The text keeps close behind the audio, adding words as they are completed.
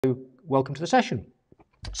Welcome to the session.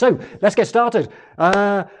 So let's get started.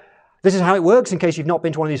 This is how it works in case you've not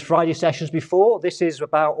been to one of these Friday sessions before. This is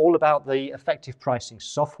all about the effective pricing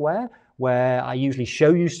software, where I usually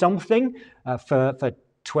show you something for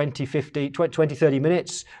 20, 30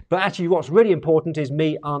 minutes. But actually what's really important is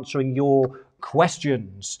me answering your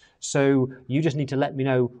questions. So you just need to let me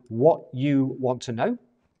know what you want to know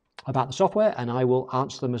about the software and I will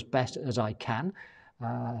answer them as best as I can.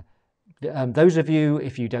 Those of you,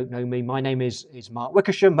 if you don't know me, my name is Mark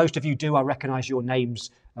Wickersham. Most of you do. I recognise your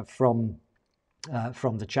names from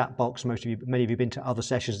the chat box. Many of you have been to other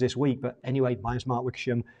sessions this week. But anyway, my name's Mark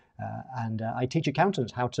Wickersham, and I teach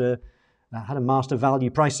accountants how to master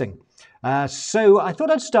value pricing. So I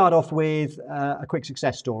thought I'd start off with a quick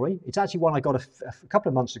success story. It's actually one I got a couple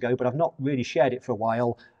of months ago, but I've not really shared it for a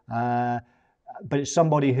while. But it's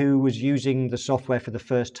somebody who was using the software for the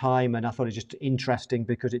first time, and I thought it's just interesting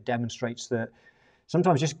because it demonstrates that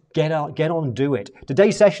sometimes just get on and do it.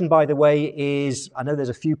 Today's session, by the way, is, I know there's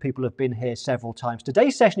a few people who have been here several times.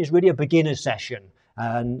 Today's session is really a beginner's session,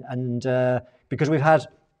 and because we've had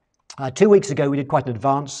 2 weeks ago we did quite an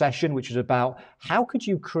advanced session, which was about how could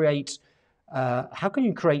you create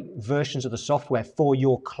versions of the software for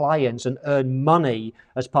your clients and earn money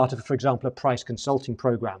as part of, for example, a price consulting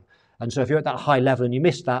program. And so if you're at that high level and you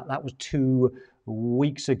missed that, that was 2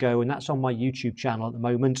 weeks ago, and that's on my YouTube channel at the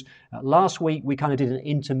moment. Last week we kind of did an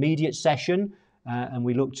intermediate session, and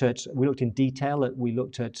we looked in detail at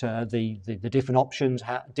the different options,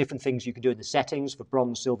 different things you can do in the settings for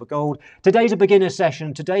bronze, silver, gold. Today's a beginner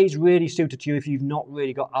session. Today's really suited to you if you've not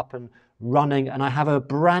really got up and running, and I have a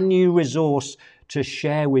brand new resource to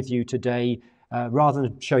share with you today. Rather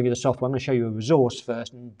than showing you the software, I'm going to show you a resource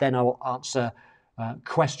first, and then I will answer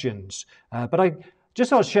questions. But I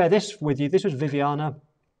just thought I'd share this with you. This was Viviana,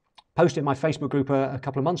 posted in my Facebook group a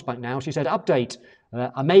couple of months back now. She said, update,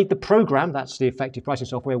 I made the program, that's the effective pricing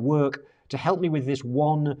software, work to help me with this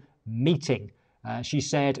one meeting. She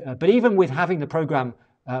said, but even with having the program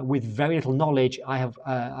with very little knowledge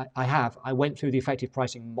I went through the effective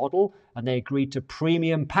pricing model and they agreed to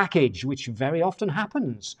premium package, which very often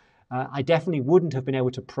happens. I definitely wouldn't have been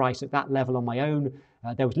able to price at that level on my own.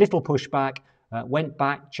 There was little pushback. Went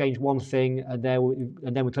back, changed one thing, and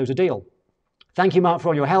then we closed a deal. Thank you, Mark, for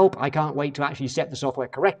all your help. I can't wait to actually set the software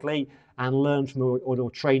correctly and learn from all your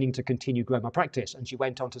training to continue growing my practice. And she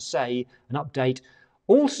went on to say, an update,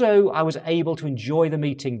 also, I was able to enjoy the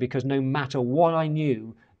meeting because no matter what I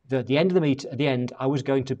knew, at the end, I was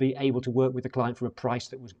going to be able to work with the client for a price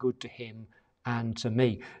that was good to him and to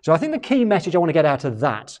me. So I think the key message I want to get out of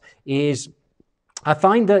that is I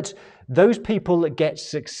find that those people that get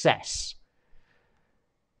success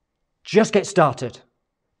just get started,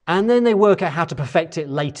 and then they work out how to perfect it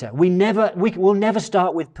later. We'll never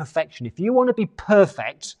start with perfection. If you want to be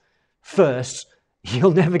perfect first,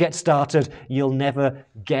 you'll never get started. You'll never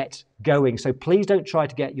get going. So please don't try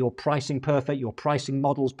to get your pricing perfect, your pricing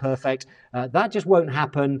models perfect. That just won't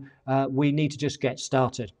happen. We need to just get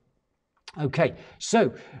started. Okay,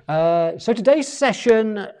 so today's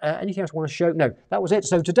session, anything else I want to show? No, that was it.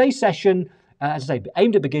 So today's session, as I say,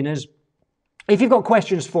 aimed at beginners. If you've got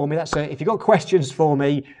questions for me, that's it. If you've got questions for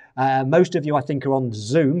me, most of you I think are on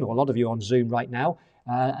Zoom, or a lot of you are on Zoom right now,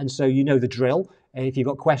 and so you know the drill. If you've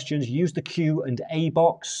got questions, use the Q&A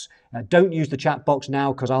box. Don't use the chat box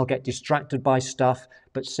now because I'll get distracted by stuff,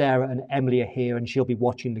 but Sarah and Emily are here and she'll be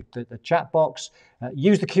watching the chat box.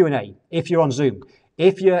 Use the Q&A if you're on Zoom.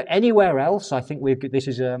 If you're anywhere else, I think this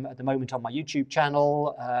is at the moment on my YouTube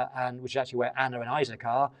channel, and which is actually where Anna and Isaac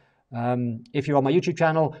are. If you're on my YouTube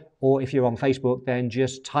channel or if you're on Facebook, then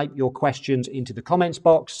just type your questions into the comments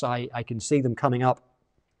box. I can see them coming up,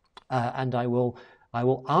 and I will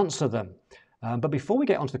answer them. But before we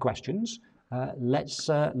get onto the questions, let's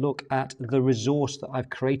look at the resource that I've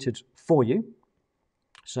created for you.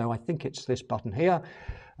 So I think it's this button here.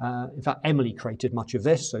 In fact, Emily created much of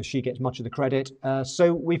this, so she gets much of the credit. This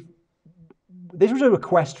was a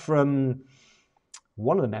request from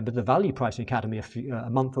one of the members of the Value Pricing Academy a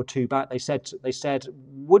month or two back. They said,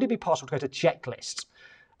 would it be possible to create a checklist?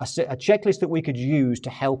 A checklist that we could use to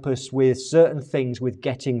help us with certain things with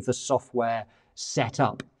getting the software set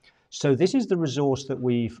up. So this is the resource that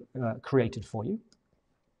we've created for you.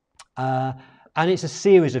 And it's a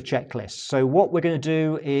series of checklists. So what we're going to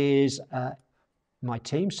do is my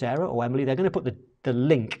team, Sarah or Emily, they're going to put the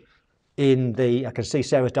link in I can see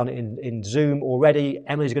Sarah's done it in Zoom already.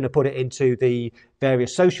 Emily's going to put it into the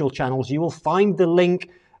various social channels. You will find the link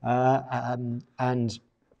and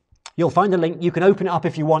you'll find the link. You can open it up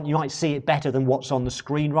if you want. You might see it better than what's on the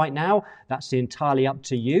screen right now. That's entirely up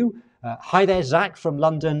to you. Hi there, Zach from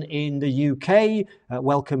London in the UK.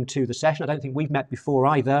 Welcome to the session. I don't think we've met before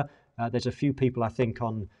either. There's a few people I think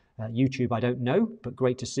on YouTube I don't know, but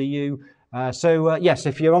great to see you. Yes,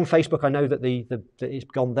 if you're on Facebook, I know that that it's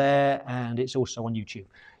gone there, and it's also on YouTube.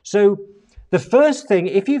 So the first thing,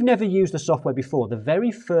 if you've never used the software before, the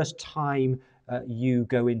very first time you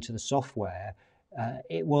go into the software,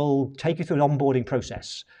 it will take you through an onboarding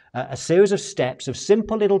process, a series of steps of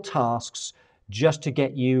simple little tasks just to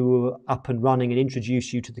get you up and running and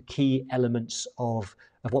introduce you to the key elements of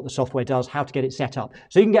what the software does, how to get it set up,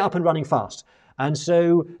 so you can get up and running fast. And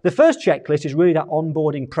so the first checklist is really that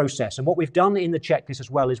onboarding process. And what we've done in the checklist as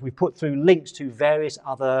well is we've put through links to various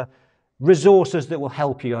other resources that will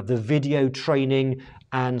help you, the video training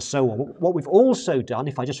and so on. What we've also done,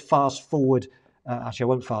 if I just fast forward, actually I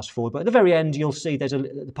won't fast forward, but at the very end you'll see there's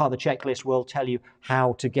the part of the checklist will tell you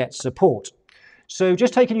how to get support. So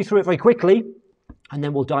just taking you through it very quickly, and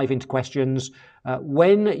then we'll dive into questions.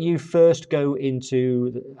 When you first go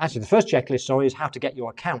into, the first checklist, sorry, is how to get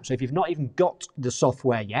your account. So if you've not even got the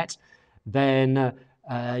software yet, then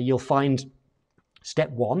you'll find step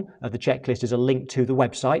 1 of the checklist is a link to the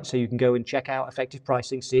website. So you can go and check out effective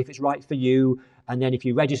pricing, see if it's right for you. And then if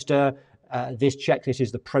you register, this checklist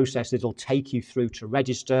is the process that will take you through to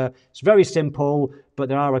register. It's very simple, but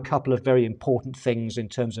there are a couple of very important things in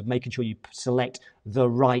terms of making sure you select the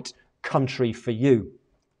right country for you.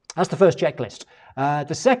 That's the first checklist.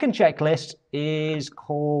 The second checklist is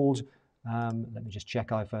called, let me just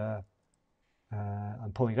check, I'm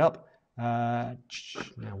pulling it up. Now,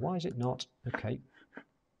 why is it not? Okay.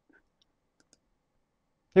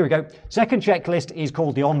 Here we go. Second checklist is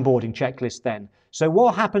called the onboarding checklist then. So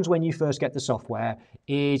what happens when you first get the software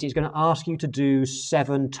is it's going to ask you to do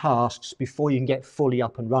 7 tasks before you can get fully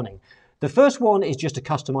up and running. The first one is just to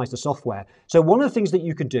customize the software. So one of the things that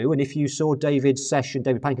you can do, and if you saw David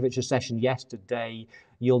Pankovich's session yesterday,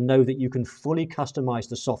 you'll know that you can fully customize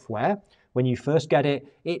the software. When you first get it,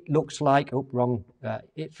 it looks like,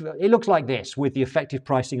 it looks like this with the effective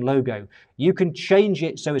pricing logo. You can change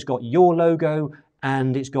it so it's got your logo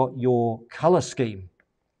and it's got your color scheme.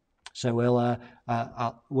 So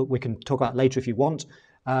we can talk about it later if you want.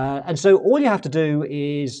 And so all you have to do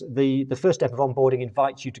is the first step of onboarding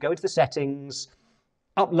invites you to go into the settings,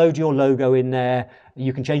 upload your logo in there.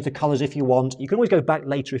 You can change the colors if you want. You can always go back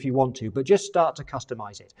later if you want to, but just start to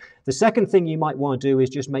customize it. The second thing you might want to do is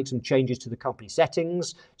just make some changes to the company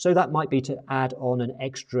settings. So that might be to add on an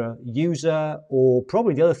extra user, or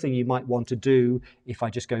probably the other thing you might want to do, if I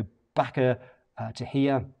just go back to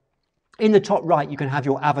here, in the top right, you can have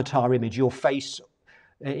your avatar image, your face,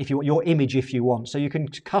 your image if you want. So you can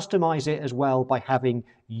customize it as well by having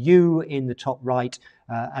you in the top right,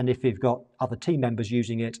 and if you've got other team members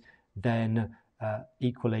using it, then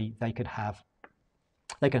equally they can have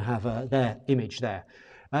their image there.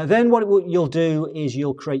 Then what you'll do is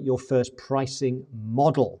you'll create your first pricing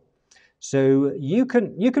model. So you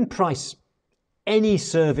can price any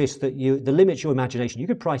service that the limits your imagination. You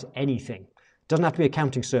could price anything. Doesn't have to be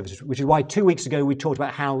accounting services, which is why 2 weeks ago we talked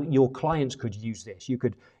about how your clients could use this. You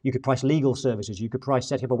could price legal services, you could price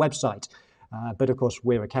setting up a website, but of course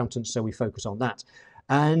we're accountants, so we focus on that.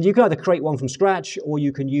 And you can either create one from scratch, or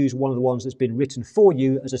you can use one of the ones that's been written for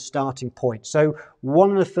you as a starting point. So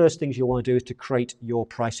one of the first things you'll want to do is to create your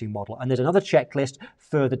pricing model. And there's another checklist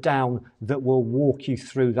further down that will walk you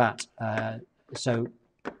through that. So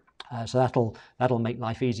that'll make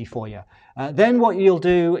life easy for you. Then what you'll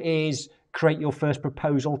do is create your first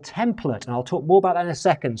proposal template, and I'll talk more about that in a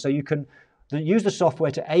second. So you can use the software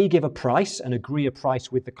to give a price and agree a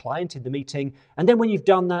price with the client in the meeting, and then when you've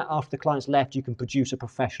done that, after the client's left, you can produce a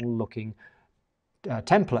professional looking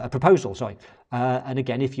proposal. And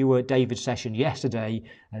again, if you were at David's session yesterday,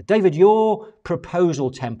 David, your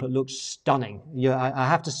proposal template looks stunning. I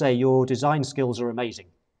have to say your design skills are amazing.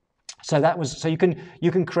 So you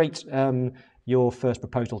can create your first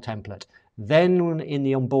proposal template. Then in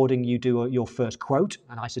the onboarding, you do your first quote,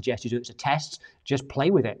 and I suggest you do it as a test. Just play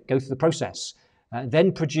with it, go through the process.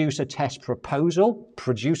 Then produce a test proposal,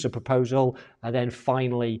 and then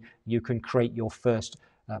finally you can create your first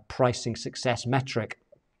pricing success metric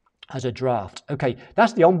as a draft. Okay,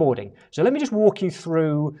 that's the onboarding. So let me just walk you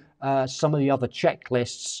through some of the other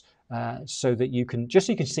checklists so that you can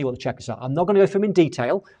see what the checklists are. I'm not going to go through them in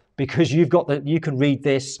detail because you can read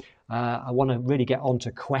this. I want to really get on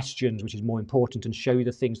to questions, which is more important, and show you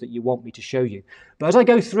the things that you want me to show you. But as I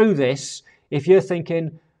go through this, if you're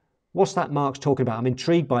thinking, what's that Mark's talking about? I'm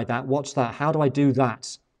intrigued by that. What's that? How do I do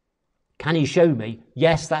that? Can you show me?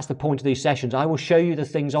 Yes, that's the point of these sessions. I will show you the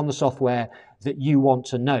things on the software that you want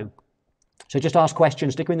to know. So just ask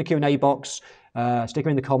questions, stick them in the Q&A box, stick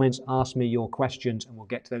them in the comments, ask me your questions, and we'll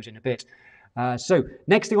get to those in a bit. So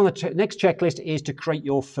next thing on the next checklist is to create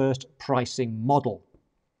your first pricing model.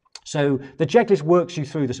 So the checklist walks you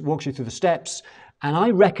through the steps, and I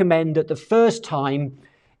recommend that the first time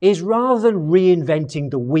is rather than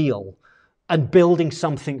reinventing the wheel and building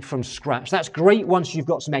something from scratch. That's great once you've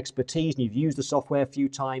got some expertise and you've used the software a few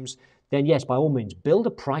times. Then yes, by all means, build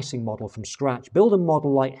a pricing model from scratch. Build a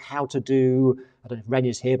model like how to do, I don't know if Ren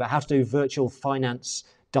is here, but how to do virtual finance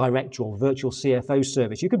director or virtual CFO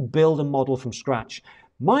service. You could build a model from scratch.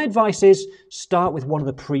 My advice is start with one of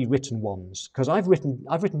the pre-written ones, because I've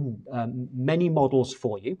written many models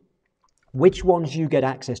for you. Which ones you get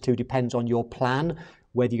access to depends on your plan,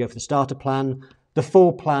 whether you go for the starter plan, the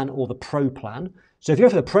full plan, or the pro plan. So if you go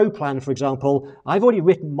for the pro plan, for example, I've already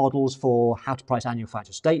written models for how to price annual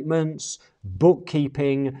financial statements,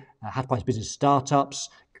 bookkeeping, how to price business startups,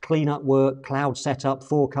 cleanup work, cloud setup,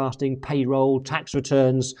 forecasting, payroll, tax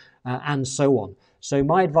returns, and so on. So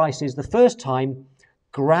my advice is the first time,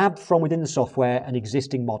 grab from within the software an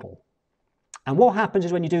existing model. And what happens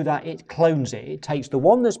is when you do that, it clones it. It takes the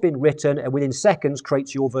one that's been written and within seconds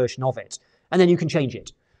creates your version of it. And then you can change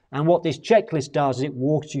it. And what this checklist does is it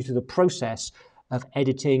walks you through the process of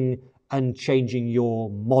editing and changing your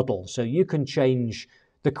model. So you can change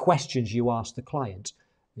the questions you ask the client.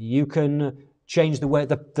 You can change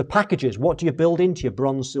the packages. What do you build into your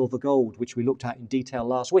bronze, silver, gold, which we looked at in detail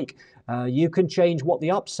last week. You can change what the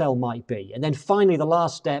upsell might be. And then finally, the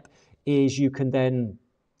last step is you can then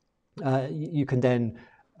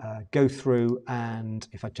go through, and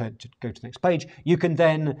if I turn to go to the next page, you can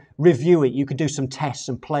then review it. You can do some tests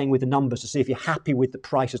and playing with the numbers to see if you're happy with the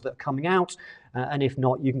prices that are coming out. And if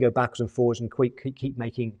not, you can go backwards and forwards and keep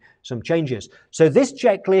making some changes. So this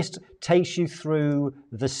checklist takes you through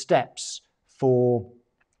the steps for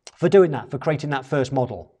doing that, for creating that first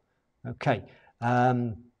model. Okay.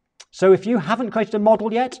 So if you haven't created a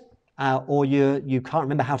model yet, or you can't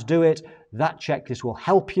remember how to do it, that checklist will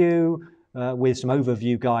help you with some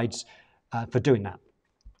overview guides for doing that.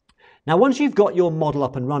 Now, once you've got your model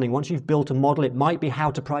up and running, once you've built a model, it might be how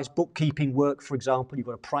to price bookkeeping work, for example. You've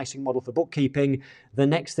got a pricing model for bookkeeping. The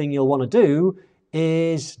next thing you'll want to do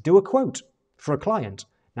is do a quote for a client.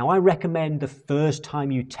 Now, I recommend the first time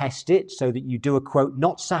you test it so that you do a quote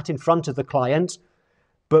not sat in front of the client,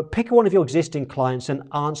 but pick one of your existing clients and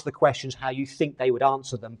answer the questions how you think they would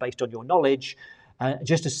answer them based on your knowledge,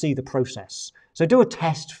 just to see the process. So do a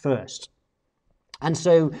test first. And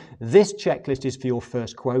so this checklist is for your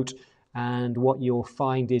first quote. And what you'll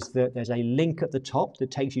find is that there's a link at the top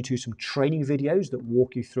that takes you to some training videos that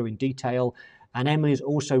walk you through in detail. And Emily has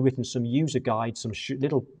also written some user guides, some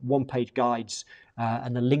little one-page guides,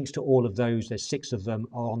 and the links to all of those, there's 6 of them,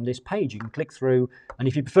 are on this page. You can click through, and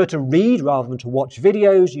if you prefer to read rather than to watch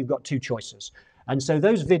videos, you've got 2 choices. And so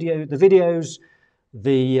those the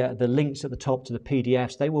links at the top to the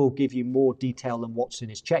PDFs, they will give you more detail than what's in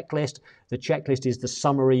this checklist. The checklist is the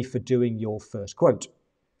summary for doing your first quote.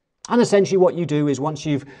 And essentially what you do is once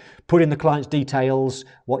you've put in the client's details,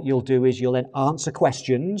 what you'll do is you'll then answer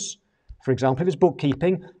questions. For example, if it's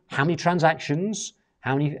bookkeeping, how many transactions,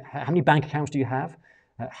 how many bank accounts do you have?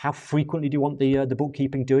 How frequently do you want the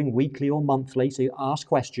bookkeeping doing, weekly or monthly? So you ask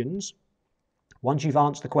questions. Once you've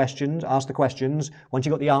asked the questions, once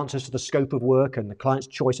you've got the answers to the scope of work and the client's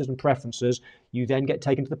choices and preferences, you then get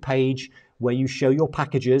taken to the page where you show your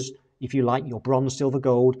packages, if you like, your bronze, silver,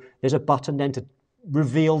 gold. There's a button then to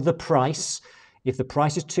reveal the price. If the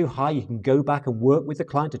price is too high, you can go back and work with the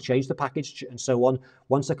client to change the package and so on.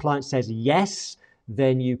 Once the client says yes,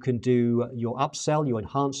 then you can do your upsell, your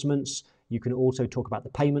enhancements. You can also talk about the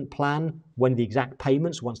payment plan, when the exact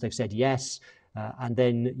payments, once they've said yes. And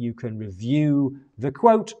then you can review the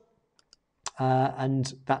quote,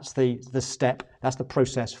 and that's the step, that's the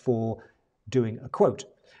process for doing a quote.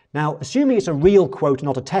 Now, assuming it's a real quote,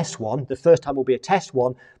 not a test one, the first time will be a test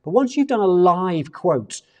one, but once you've done a live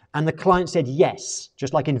quote and the client said yes,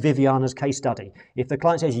 just like in Viviana's case study, if the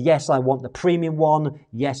client says, yes, I want the premium one,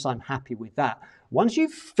 yes, I'm happy with that. Once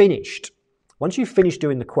you've finished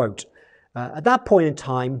doing the quote, at that point in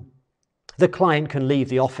time, the client can leave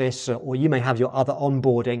the office, or you may have your other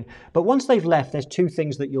onboarding. But once they've left, there's 2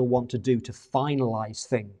 things that you'll want to do to finalize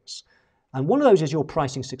things. And one of those is your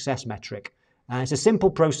pricing success metric. It's a simple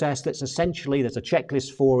process that's essentially, there's a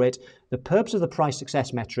checklist for it. The purpose of the price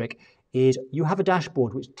success metric is you have a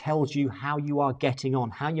dashboard which tells you how you are getting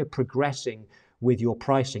on, how you're progressing with your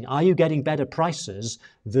pricing. Are you getting better prices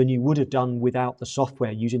than you would have done without the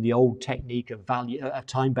software using the old technique of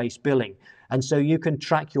time-based billing? And so you can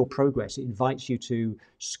track your progress. It invites you to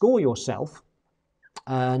score yourself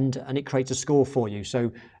and it creates a score for you.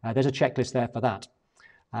 So there's a checklist there for that.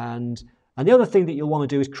 And the other thing that you'll want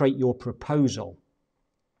to do is create your proposal.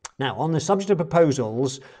 Now, on the subject of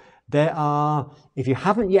proposals, there are, if you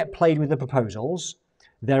haven't yet played with the proposals,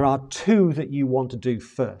 there are two that you want to do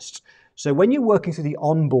first. So when you're working through the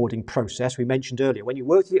onboarding process, we mentioned earlier, when you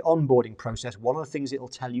work through the onboarding process, one of the things it will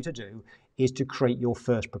tell you to do is to create your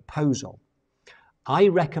first proposal. I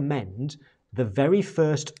recommend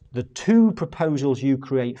the two proposals you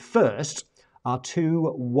create first are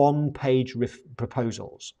two one-page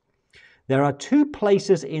proposals. There are two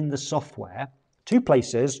places in the software, two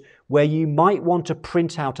places where you might want to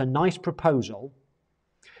print out a nice proposal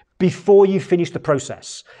before you finish the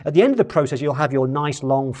process. At the end of the process, you'll have your nice,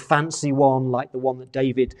 long, fancy one like the one that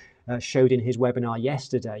David showed in his webinar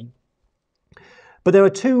yesterday. But there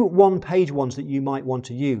are two one-page ones that you might want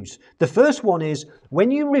to use. The first one is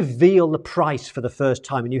when you reveal the price for the first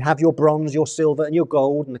time and you have your bronze, your silver and your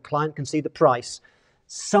gold and the client can see the price,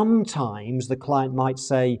 sometimes the client might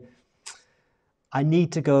say, I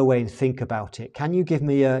need to go away and think about it. Can you give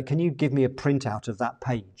me a printout of that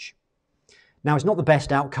page? Now, it's not the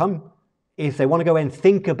best outcome. If they want to go away and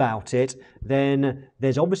think about it, then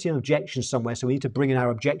there's obviously an objection somewhere, so we need to bring in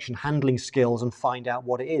our objection handling skills and find out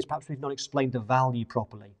what it is. Perhaps we've not explained the value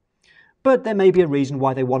properly. But there may be a reason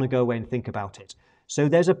why they want to go away and think about it. So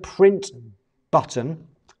there's a print button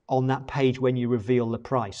on that page when you reveal the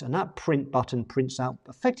price, and that print button prints out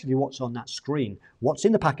effectively what's on that screen. What's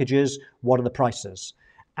in the packages, what are the prices?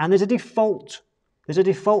 And there's a default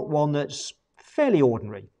one that's fairly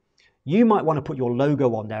ordinary. You might want to put your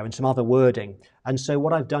logo on there and some other wording. And so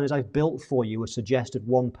what I've done is I've built for you a suggested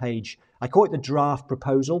one-page, I call it the draft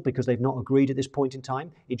proposal because they've not agreed at this point in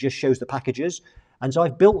time. It just shows the packages. And so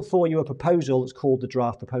I've built for you a proposal that's called the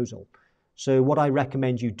draft proposal. So what I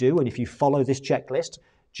recommend you do, and if you follow this checklist,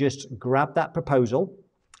 just grab that proposal,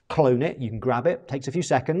 clone it, you can grab it, takes a few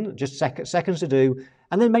seconds, just seconds to do,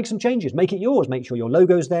 and then make some changes. Make it yours, make sure your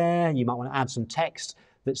logo's there. You might want to add some text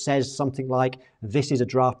that says something like, this is a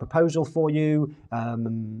draft proposal for you,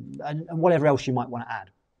 and whatever else you might want to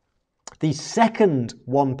add. The second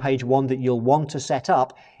one-page one that you'll want to set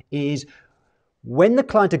up is when the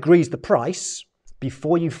client agrees the price,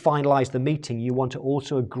 before you finalize the meeting, you want to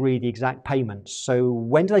also agree the exact payments. So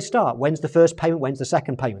when do they start? When's the first payment? When's the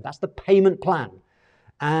second payment? That's the payment plan.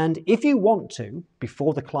 And if you want to,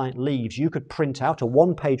 before the client leaves, you could print out a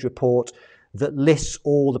one-page report that lists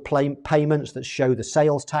all the payments, that show the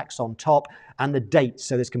sales tax on top and the dates.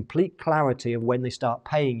 So there's complete clarity of when they start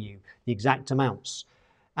paying you, the exact amounts.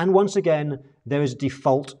 And once again, there is a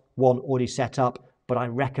default one already set up, but I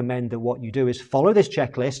recommend that what you do is follow this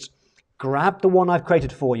checklist, grab the one I've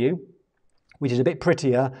created for you, which is a bit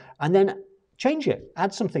prettier, and then change it,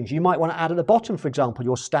 add some things. You might want to add at the bottom, for example,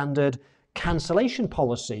 your standard cancellation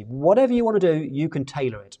policy. Whatever you want to do, you can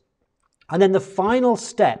tailor it. And then the final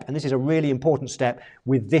step, and this is a really important step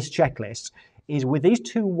with this checklist, is with these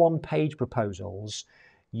two one-page proposals,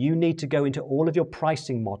 you need to go into all of your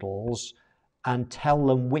pricing models and tell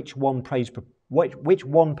them which one-page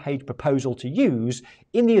proposal to use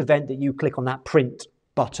in the event that you click on that print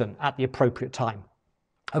button at the appropriate time.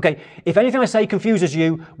 Okay, if anything I say confuses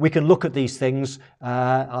you, we can look at these things.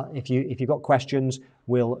 If you've got questions,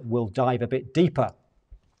 we'll dive a bit deeper.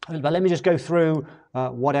 But let me just go through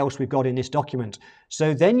what else we've got in this document.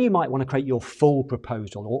 So then you might want to create your full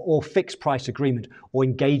proposal or fixed price agreement or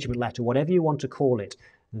engagement letter, whatever you want to call it.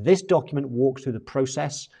 This document walks through the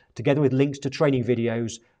process together with links to training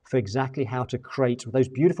videos for exactly how to create those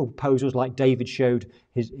beautiful proposals like David showed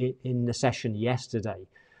in the session yesterday.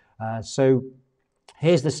 So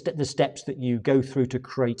here's the steps that you go through to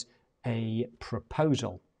create a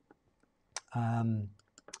proposal.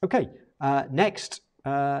 Next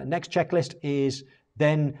checklist is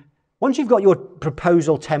then, once you've got your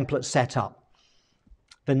proposal template set up,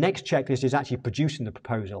 the next checklist is actually producing the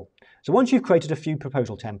proposal. So once you've created a few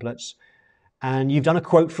proposal templates and you've done a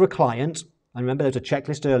quote for a client, and remember there's a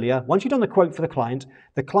checklist earlier, once you've done the quote for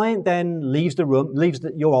the client then leaves the room, leaves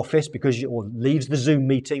your office or leaves the Zoom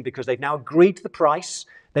meeting because they've now agreed to the price,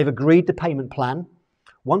 they've agreed the payment plan.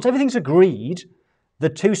 Once everything's agreed, the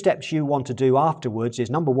two steps you want to do afterwards is,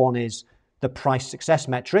 number one is the price success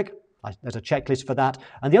metric. There's a checklist for that.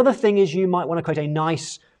 And the other thing is you might want to create a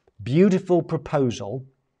nice, beautiful proposal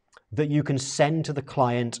that you can send to the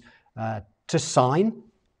client to sign.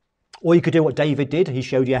 Or you could do what David did. He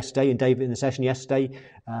showed yesterday, and David in the session yesterday.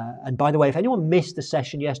 And by the way, if anyone missed the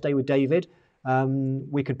session yesterday with David,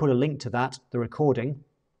 we could put a link to that, the recording,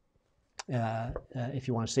 if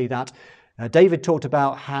you want to see that. David talked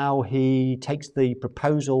about how he takes the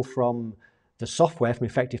proposal from the software from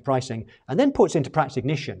Effective Pricing, and then puts into Practice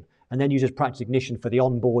Ignition, and then uses Practice Ignition for the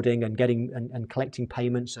onboarding and getting and collecting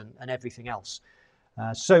payments and everything else.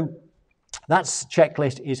 So that's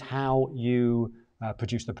checklist is how you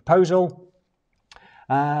produce the proposal.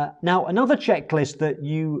 Now, another checklist that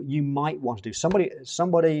you might want to do,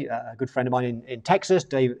 somebody, a good friend of mine in Texas,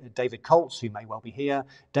 David Colts, who may well be here,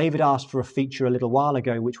 David asked for a feature a little while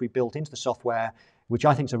ago, which we built into the software, which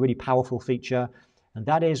I think is a really powerful feature, and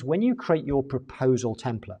that is when you create your proposal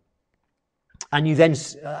template, and you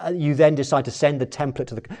then decide to send the template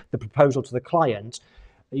to the proposal to the client,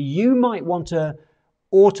 you might want to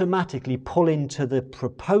automatically pull into the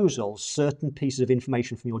proposal certain pieces of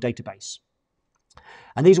information from your database.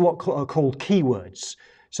 And these are what are called keywords.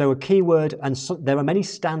 So a keyword, and there are many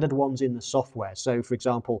standard ones in the software. So for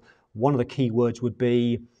example, one of the keywords would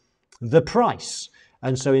be the price.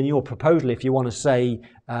 And so in your proposal, if you want to say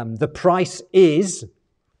the price is,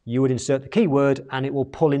 you would insert the keyword and it will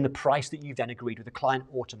pull in the price that you've then agreed with the client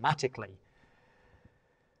automatically.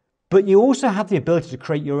 But you also have the ability to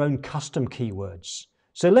create your own custom keywords.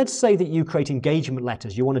 So let's say that you create engagement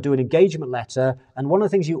letters. You want to do an engagement letter, and one of the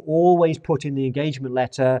things you always put in the engagement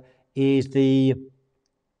letter is the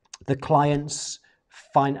client's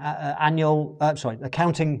accounting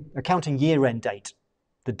year-end date,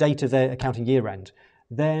 the date of their accounting year-end.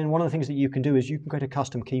 Then one of the things that you can do is you can create a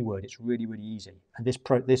custom keyword. It's really, really easy. And this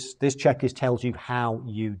checklist tells you how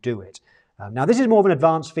you do it. Now, this is more of an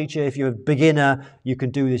advanced feature. If you're a beginner, you can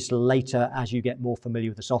do this later as you get more familiar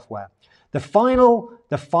with the software. The final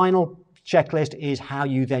checklist is how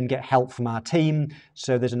you then get help from our team.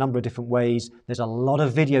 So there's a number of different ways. There's a lot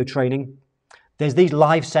of video training. There's these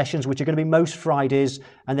live sessions, which are going to be most Fridays,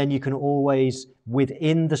 and then you can always,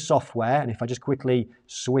 within the software, and if I just quickly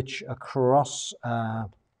switch across to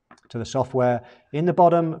the software, in the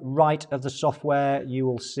bottom right of the software, you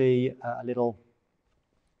will see a little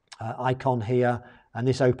icon here, and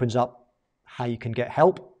this opens up how you can get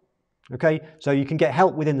help. Okay, so you can get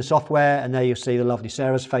help within the software, and there you'll see the lovely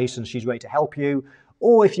Sarah's face, and she's ready to help you.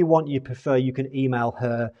 Or if you prefer, you can email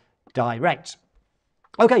her direct.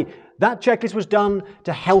 Okay, that checklist was done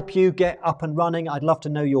to help you get up and running. I'd love to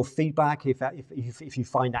know your feedback if you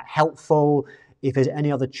find that helpful. If there's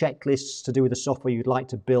any other checklists to do with the software you'd like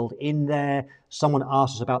to build in there. Someone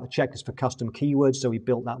asked us about the checklist for custom keywords, so we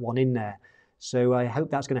built that one in there. So I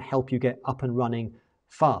hope that's going to help you get up and running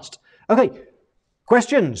fast. Okay,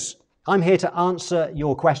 questions. I'm here to answer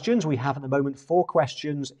your questions. We have at the moment 4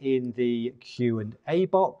 questions in the Q&A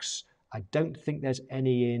box. I don't think there's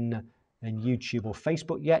any in YouTube or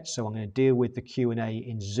Facebook yet, so I'm going to deal with the Q&A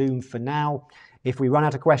in Zoom for now. If we run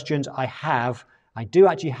out of questions, I do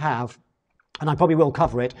actually have, and I probably will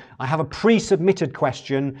cover it, I have a pre-submitted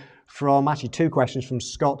question from, actually 2 questions from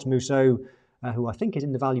Scott Musso, who I think is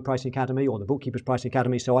in the Value Pricing Academy or the Bookkeepers Pricing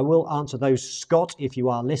Academy. So I will answer those, Scott, if you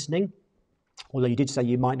are listening. Although you did say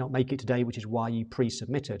you might not make it today, which is why you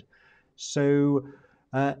pre-submitted. So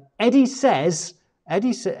Eddie says,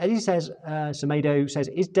 Semedo says,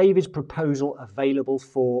 is David's proposal available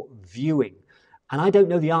for viewing? And I don't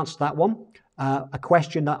know the answer to that one. A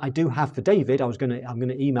question that I do have for David, I'm going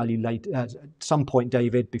to email you later at some point,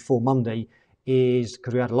 David, before Monday, is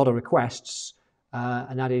because we had a lot of requests,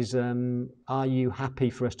 and that is, are you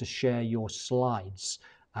happy for us to share your slides?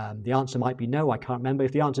 The answer might be no, I can't remember.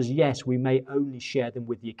 If the answer is yes, we may only share them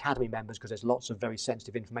with the Academy members because there's lots of very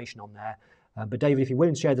sensitive information on there. But David, if you're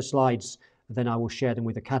willing to share the slides, then I will share them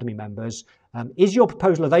with Academy members. Is your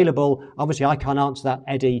proposal available? Obviously, I can't answer that,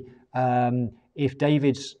 Eddie. If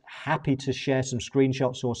David's happy to share some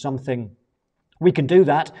screenshots or something, we can do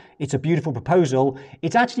that. It's a beautiful proposal.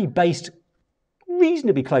 It's actually based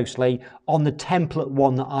reasonably closely on the template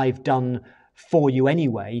one that I've done for you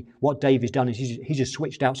anyway. What David's done is he's just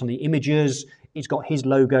switched out some of the images. It's got his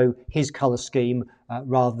logo, his color scheme,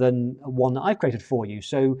 rather than one that I've created for you.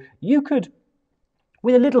 So you could,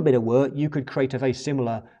 with a little bit of work, you could create a very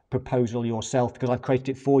similar proposal yourself because I've created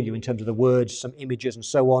it for you in terms of the words, some images and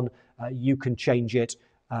so on. You can change it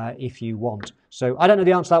if you want. So I don't know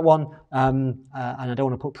the answer to that one, and I don't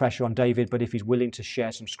want to put pressure on David, but if he's willing to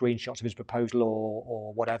share some screenshots of his proposal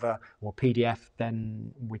or whatever, or PDF,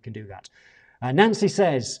 then we can do that. Nancy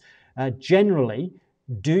says, generally,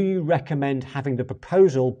 do you recommend having the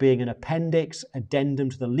proposal being an appendix, addendum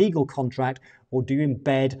to the legal contract, or do you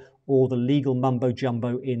embed all the legal mumbo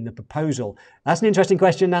jumbo in the proposal? That's an interesting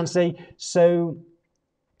question, Nancy. So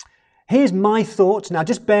here's my thoughts. Now,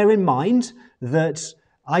 just bear in mind that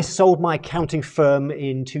I sold my accounting firm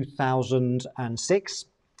in 2006.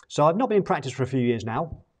 So I've not been in practice for a few years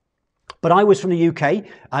now. But I was from the UK.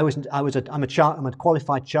 I'm a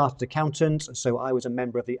qualified chartered accountant, so I was a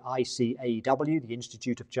member of the ICAEW, the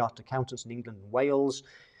Institute of Chartered Accountants in England and Wales,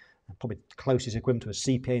 probably the closest equivalent to a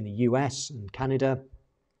CPA in the US and Canada.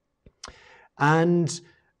 And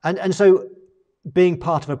so, being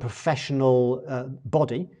part of a professional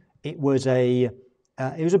body, it was a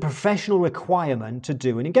professional requirement to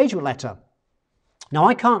do an engagement letter. Now,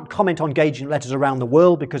 I can't comment on engagement letters around the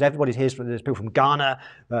world because everybody's here. There's people from Ghana,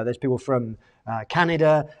 there's people from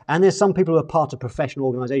Canada, and there's some people who are part of professional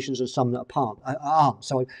organisations and some that aren't.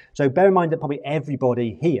 So bear in mind that probably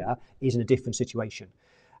everybody here is in a different situation.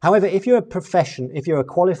 However, if you're a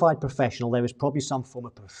qualified professional, there is probably some form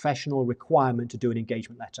of professional requirement to do an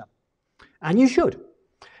engagement letter, and you should.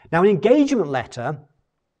 Now, an engagement letter,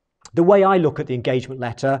 the way I look at the engagement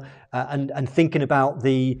letter and thinking about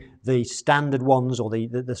the standard ones or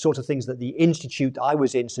the sorts of things that the institute I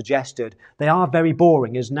was in suggested, they are very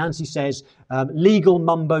boring. As Nancy says, legal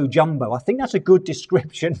mumbo jumbo. I think that's a good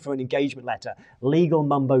description for an engagement letter, legal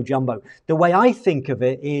mumbo jumbo. The way I think of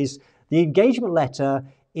it is the engagement letter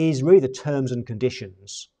is really the terms and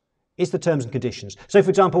conditions. It's the terms and conditions. So, for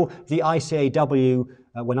example, the ICAEW,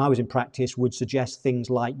 when I was in practice, would suggest things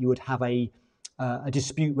like you would have a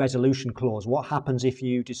dispute resolution clause. What happens if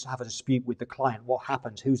you just have a dispute with the client? What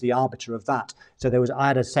happens? Who's the arbiter of that? So I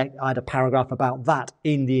had a paragraph about that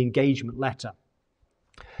in the engagement letter.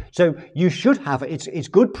 So you should have it. It's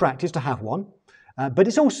good practice to have one, but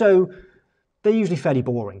it's also, they're usually fairly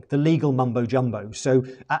boring, the legal mumbo jumbo. So,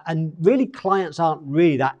 and really clients aren't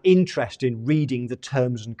really that interested in reading the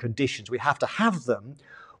terms and conditions. We have to have them.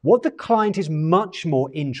 What the client is much more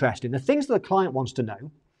interested in, the things that the client wants to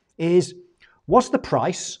know is, what's the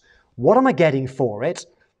price? What am I getting for it?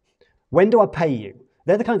 When do I pay you?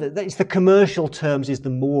 They're the kind of, it's the commercial terms is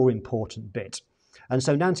the more important bit. And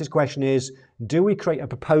so Nancy's question is, do we create a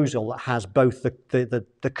proposal that has both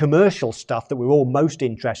the commercial stuff that we're all most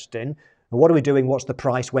interested in, and what are we doing, what's the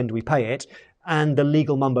price, when do we pay it, and the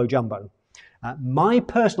legal mumbo jumbo? My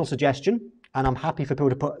personal suggestion, and I'm happy for people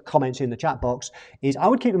to put comments in the chat box, is I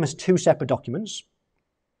would keep them as two separate documents.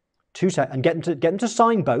 And get them to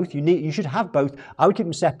sign both. You should have both. I would keep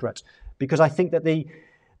them separate because I think that the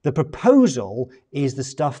proposal is the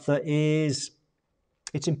stuff that is,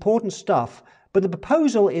 it's important stuff, but the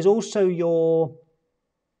proposal is also your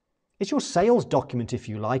sales document, if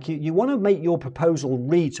you like. You want to make your proposal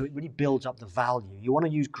read so it really builds up the value. You want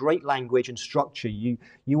to use great language and structure. You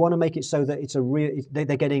want to make it so that it's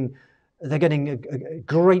they're getting a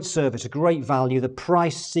great service, a great value. The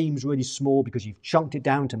price seems really small because you've chunked it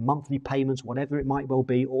down to monthly payments, whatever it might well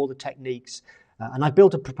be, all the techniques. And I've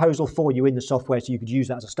built a proposal for you in the software so you could use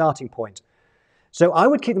that as a starting point. So I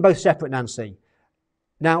would keep them both separate, Nancy.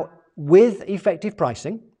 Now, with effective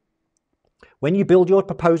pricing, when you build your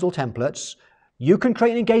proposal templates, you can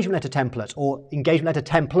create an engagement letter template or engagement letter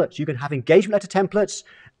templates. You can have engagement letter templates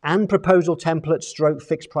and proposal templates /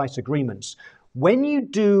 fixed price agreements. When you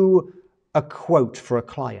do a quote for a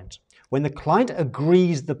client, when the client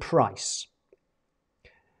agrees the price,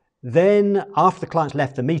 then after the client's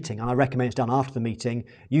left the meeting, and I recommend it's done after the meeting,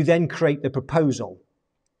 you then create the proposal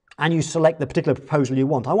and you select the particular proposal you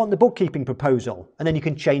want. I want the bookkeeping proposal, and then you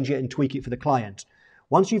can change it and tweak it for the client.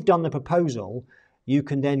 Once you've done the proposal, you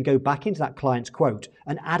can then go back into that client's quote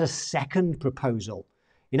and add a second proposal.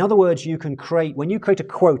 In other words, when you create a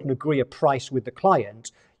quote and agree a price with the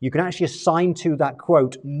client, you can actually assign to that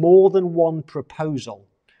quote more than one proposal.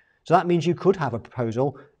 So that means you could have a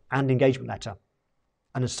proposal and engagement letter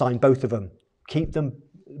and assign both of them. Keep them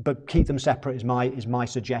separate is my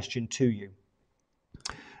suggestion to you.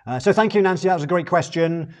 So thank you, Nancy. That was a great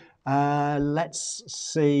question. Let's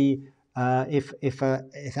see if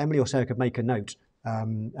Emily or Sarah could make a note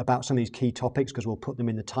about some of these key topics, because we'll put them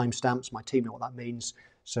in the timestamps. My team know what that means.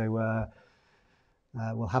 So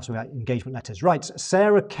we'll have some engagement letters. Right,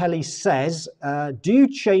 Sarah Kelly says, do you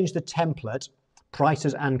change the template,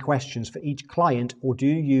 prices and questions for each client, or do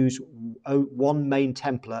you use one main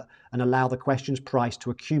template and allow the questions price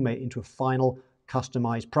to accumulate into a final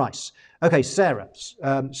customized price? Okay, Sarah,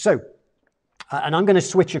 and I'm going to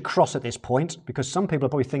switch across at this point because some people are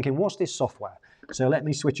probably thinking, what's this software? So let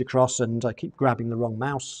me switch across, and I keep grabbing the wrong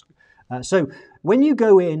mouse. So when you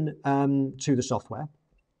go in to the software,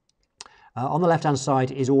 on the left-hand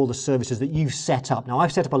side is all the services that you've set up. Now,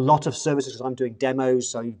 I've set up a lot of services because I'm doing demos,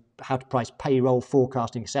 so how to price payroll,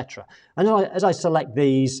 forecasting, etc. And as I select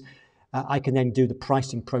these, I can then do the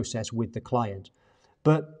pricing process with the client.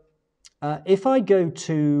 But if I go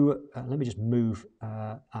to, let me just move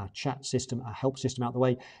our chat system, our help system out of the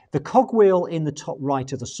way. The cogwheel in the top right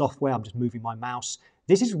of the software, I'm just moving my mouse.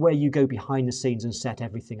 This is where you go behind the scenes and set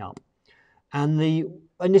everything up. And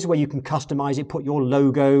this is where you can customize it, put your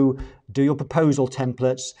logo, do your proposal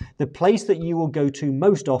templates. The place that you will go to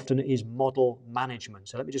most often is model management.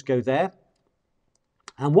 So let me just go there.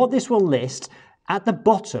 And what this will list at the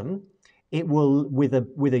bottom, it will, with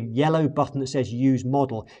a yellow button that says use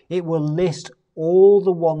model, it will list all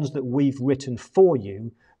the ones that we've written for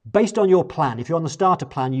you based on your plan. If you're on the starter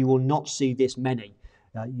plan, you will not see this many.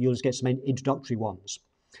 You'll just get some introductory ones.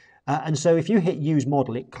 And so if you hit use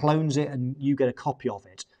model, it clones it and you get a copy of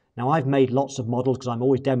it. Now I've made lots of models because I'm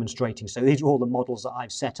always demonstrating. So these are all the models that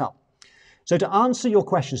I've set up. So to answer your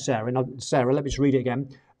question, Sarah, Sarah, let me just read it again.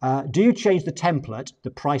 Do you change the template,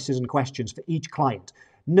 the prices and questions for each client?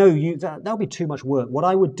 No, that'll be too much work. What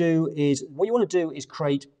you want to do is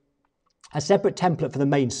create a separate template for the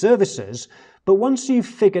main services. But once you've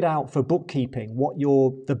figured out for bookkeeping what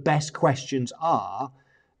the best questions are,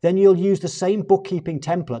 then you'll use the same bookkeeping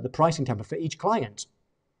template, the pricing template for each client.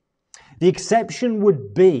 The exception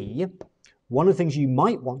would be one of the things you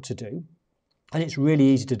might want to do, and it's really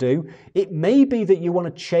easy to do. It may be that you want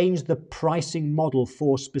to change the pricing model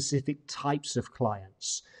for specific types of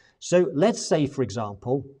clients. So let's say, for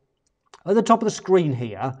example, at the top of the screen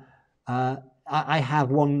here, I have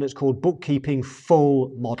one that's called Bookkeeping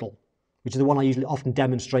Full Model, which is the one I usually often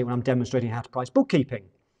demonstrate when I'm demonstrating how to price bookkeeping.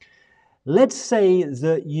 Let's say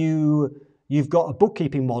that you've got a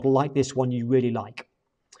bookkeeping model like this one you really like.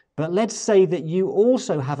 But let's say that you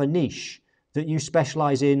also have a niche that you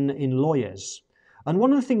specialize in lawyers. And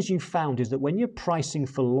one of the things you found is that when you're pricing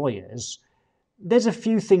for lawyers, there's a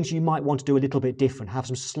few things you might want to do a little bit different, have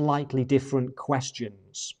some slightly different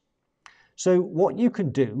questions. So what you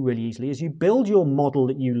can do really easily is you build your model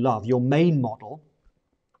that you love, your main model.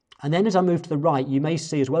 And then as I move to the right, you may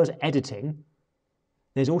see, as well as editing,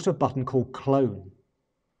 there's also a button called clone.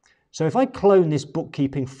 So if I clone this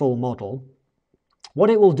bookkeeping full model, what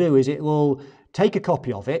it will do is it will take a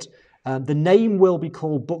copy of it. The name will be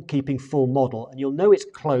called Bookkeeping Full Model, and you'll know it's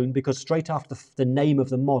cloned because straight after the name of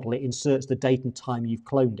the model, it inserts the date and time you've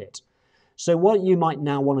cloned it. So what you might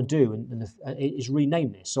now want to do is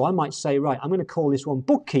rename this. So I might say, right, I'm going to call this one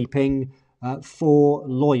Bookkeeping for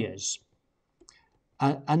Lawyers.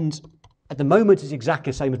 And at the moment, it's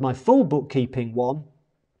exactly the same as my full bookkeeping one.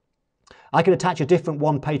 I can attach a different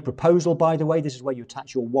one-page proposal, by the way. This is where you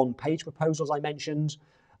attach your one-page proposals I mentioned.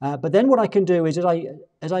 But then what I can do is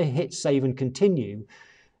as I hit save and continue,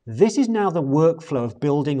 this is now the workflow of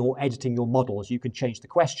building or editing your models. You can change the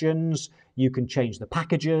questions, you can change the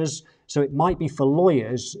packages. So it might be for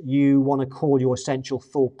lawyers, you want to call your essential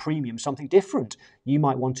full premium something different. You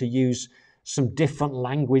might want to use some different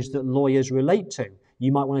language that lawyers relate to.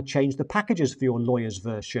 You might want to change the packages for your lawyer's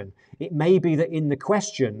version. It may be that in the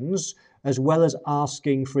questions, as well as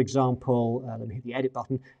asking, for example, let me hit the edit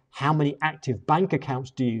button, how many active bank accounts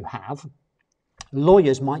do you have?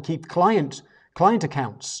 Lawyers might keep client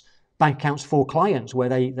accounts, bank accounts for clients where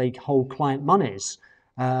they hold client monies.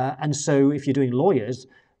 And so if you're doing lawyers,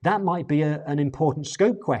 that might be an important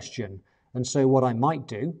scope question. And so what I might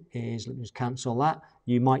do is, let me just cancel that.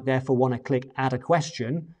 You might therefore want to click add a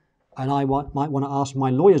question. And I might want to ask my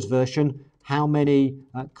lawyer's version, how many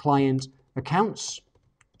client accounts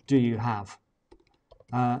do you have?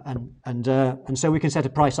 And so we can set a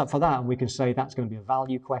price up for that, and we can say that's going to be a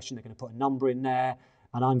value question. They're going to put a number in there,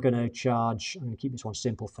 and I'm going to keep this one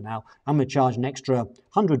simple for now. I'm going to charge an extra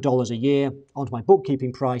 $100 a year onto my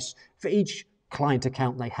bookkeeping price for each client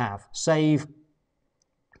account they have. Save.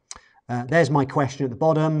 There's my question at the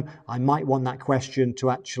bottom. I might want that question to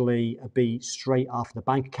actually be straight after the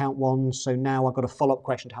bank account one. So now I've got a follow-up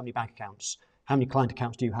question to how many bank accounts, how many client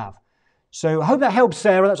accounts do you have? So I hope that helps,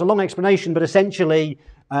 Sarah. That's a long explanation, but essentially,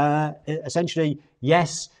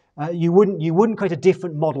 yes, you wouldn't create a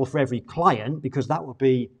different model for every client because that would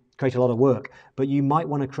create a lot of work. But you might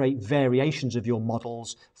want to create variations of your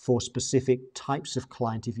models for specific types of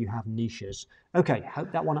client if you have niches. Okay,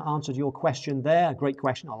 hope that one answered your question there. Great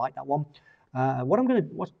question. I like that one.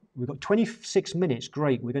 We've got 26 minutes.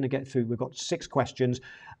 Great. We're going to get through. We've got 6 questions.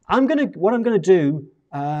 What I'm going to do,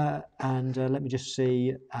 let me just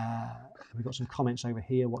see. We've got some comments over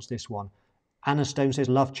here. What's this one? Anna Stone says,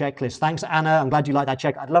 love checklist. Thanks, Anna. I'm glad you like that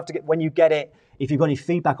check. I'd love to get, when you get it, if you've got any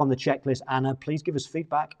feedback on the checklist, Anna, please give us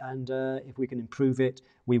feedback. And if we can improve it,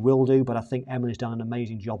 we will do. But I think Emily's done an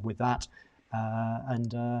amazing job with that.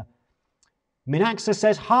 Minaxa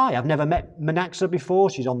says, hi. I've never met Minaxa before.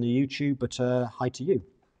 She's on the YouTube, but hi to you.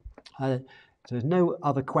 So there's no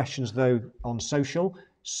other questions, though, on social.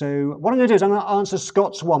 So what I'm going to do is I'm going to answer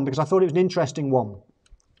Scott's one because I thought it was an interesting one.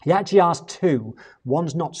 He actually asked 2.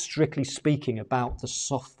 One's not strictly speaking about the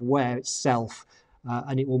software itself,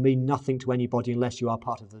 and it will mean nothing to anybody unless you are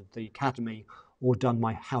part of the academy or done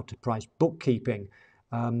my How to Price Bookkeeping.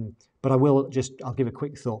 But I'll give a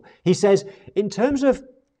quick thought. He says, in terms of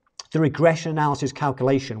the regression analysis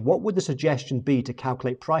calculation, what would the suggestion be to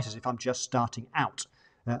calculate prices if I'm just starting out?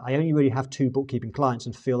 I only really have 2 bookkeeping clients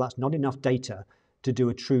and feel that's not enough data to do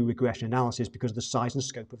a true regression analysis because of the size and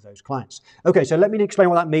scope of those clients. Okay, so let me explain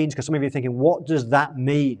what that means, because some of you are thinking, what does that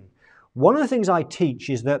mean? One of the things I teach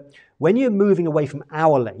is that when you're moving away from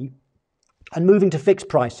hourly and moving to fixed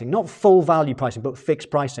pricing, not full value pricing, but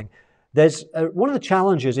fixed pricing, there's one of the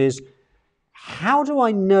challenges is, how do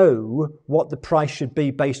I know what the price should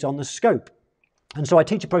be based on the scope? And so I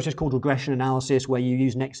teach a process called regression analysis, where you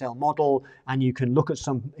use an Excel model and you can look at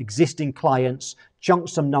some existing clients, chunk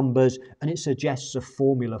some numbers, and it suggests a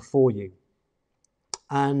formula for you.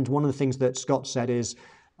 And one of the things that Scott said is,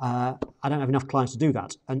 I don't have enough clients to do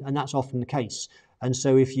that. And that's often the case. And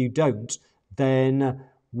so if you don't, then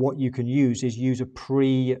what you can use is use a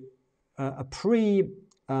pre-written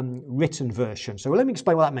version. So let me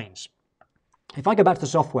explain what that means. If I go back to the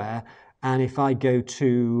software and if I go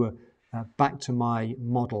to back to my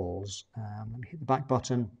models, let me hit the back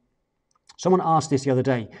button. Someone asked this the other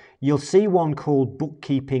day. You'll see one called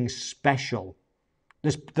Bookkeeping Special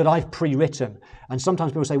that I've pre-written. And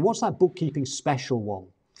sometimes people say, what's that Bookkeeping Special one?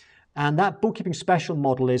 And that Bookkeeping Special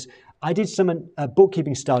model is, I did some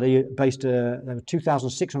bookkeeping study based, there were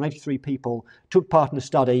 2,683 people took part in the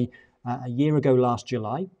study a year ago last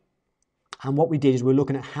July. And what we did is we're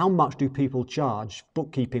looking at how much do people charge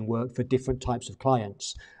bookkeeping work for different types of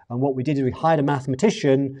clients. And what we did is we hired a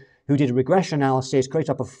mathematician who did a regression analysis,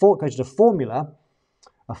 created a formula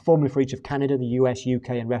for each of Canada, the US, UK,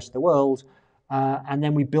 and rest of the world. And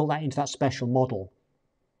then we built that into that special model.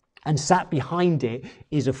 And sat behind it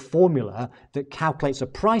is a formula that calculates a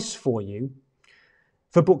price for you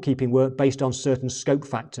for bookkeeping work based on certain scope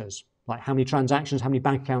factors, like how many transactions, how many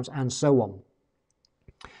bank accounts, and so on.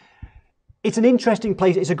 It's an interesting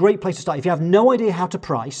place. It's a great place to start. If you have no idea how to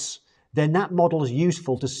price, then that model is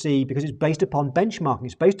useful to see, because it's based upon benchmarking.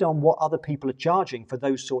 It's based on what other people are charging for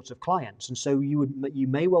those sorts of clients. And so you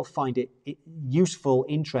may well find it useful,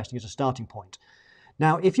 interesting as a starting point.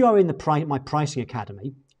 Now, if you are in my pricing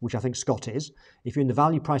academy, which I think Scott is, if you're in the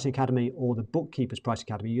Value Pricing Academy or the Bookkeepers Pricing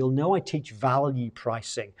Academy, you'll know I teach value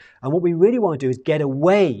pricing. And what we really want to do is get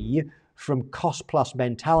away from cost-plus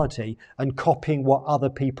mentality and copying what other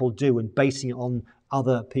people do and basing it on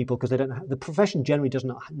other people, because the profession generally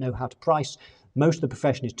doesn't know how to price. Most of the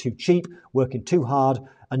profession is too cheap, working too hard,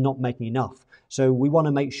 and not making enough. So we want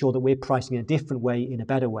to make sure that we're pricing in a different way, in a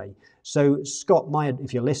better way. So Scott,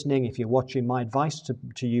 if you're listening, if you're watching, my advice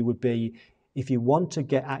to you would be, if you want to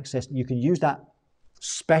get access, you can use that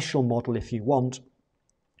special model if you want,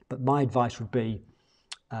 but my advice would be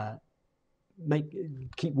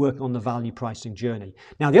keep working on the value pricing journey.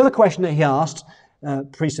 Now, the other question that he asked,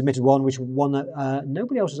 pre-submitted one, which one that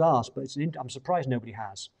nobody else has asked, but I'm surprised nobody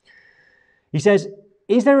has. He says,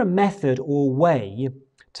 is there a method or way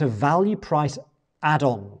to value price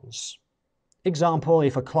add-ons? Example,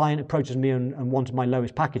 if a client approaches me and wanted my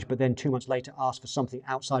lowest package, but then 2 months later asked for something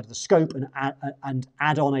outside of the scope and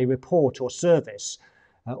add on a report or service,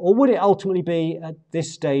 or would it ultimately be at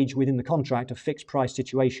this stage within the contract a fixed price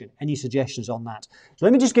situation? Any suggestions on that? So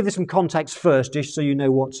let me just give this some context first, just so you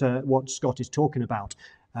know what Scott is talking about.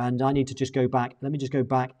 And I need to just go back. Let me just go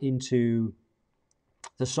back into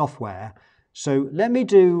the software. So let me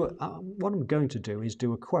do, what I'm going to do is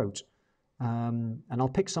do a quote. And I'll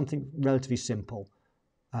pick something relatively simple.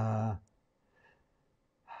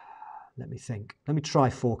 Let me think. Let me try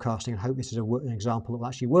forecasting and hope this is an example that will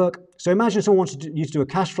actually work. So imagine someone wants you to do a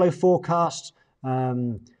cash flow forecast.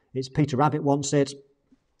 It's Peter Rabbit wants it.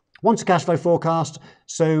 Wants a cash flow forecast.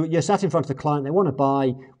 So you're sat in front of the client. They want to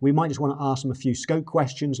buy. We might just want to ask them a few scope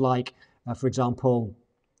questions like, for example,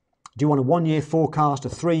 do you want a 1-year forecast, a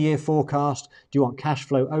 3-year forecast? Do you want cash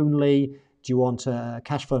flow only? Do you want a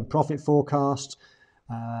cash flow and profit forecast?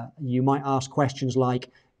 You might ask questions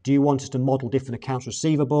like, do you want us to model different accounts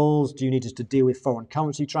receivables? Do you need us to deal with foreign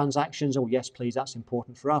currency transactions? Oh, yes, please, that's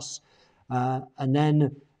important for us. And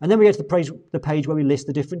then we get to the page where we list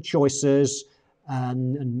the different choices.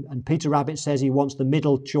 And Peter Rabbit says he wants the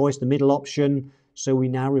middle choice, the middle option. So we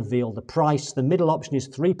now reveal the price. The middle option is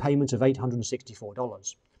 3 payments of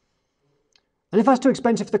 $864. And if that's too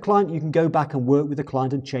expensive for the client, you can go back and work with the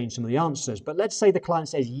client and change some of the answers. But let's say the client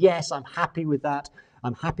says, yes, I'm happy with that.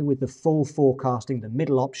 I'm happy with the full forecasting, the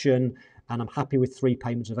middle option, and I'm happy with 3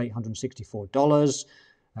 payments of $864.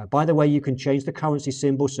 By the way, you can change the currency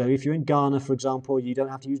symbol. So if you're in Ghana, for example, you don't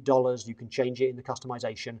have to use dollars. You can change it in the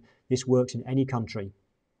customization. This works in any country.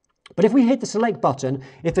 But if we hit the select button,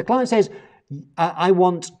 if the client says, I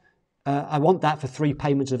want that for 3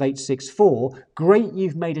 payments of 864, great,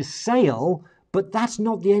 you've made a sale, but that's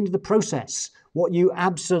not the end of the process. What you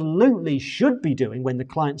absolutely should be doing when the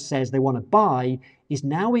client says they want to buy is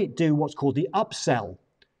now we do what's called the upsell.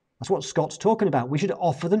 That's what Scott's talking about. We should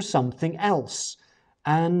offer them something else.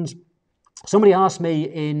 And somebody asked me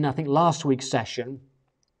in, I think, last week's session,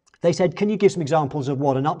 they said, can you give some examples of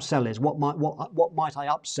what an upsell is? What might I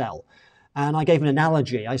upsell? And I gave an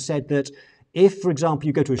analogy. I said that if, for example,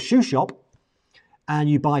 you go to a shoe shop and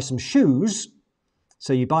you buy some shoes,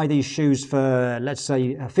 so you buy these shoes for, let's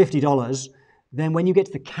say, $50, then when you get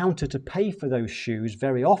to the counter to pay for those shoes,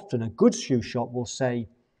 very often a good shoe shop will say,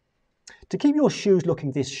 to keep your shoes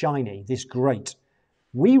looking this shiny, this great,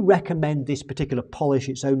 we recommend this particular polish,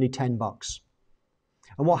 it's only $10.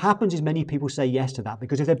 And what happens is many people say yes to that,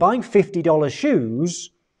 because if they're buying $50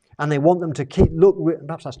 shoes and they want them to look,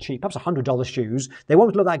 perhaps that's cheap, perhaps $100 shoes, they want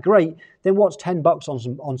them to look that great, then what's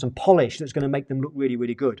 $10 on some polish that's going to make them look really,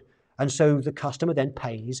 really good? And so the customer then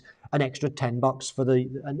pays an extra $10 for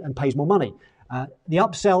and pays more money. The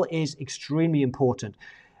upsell is extremely important.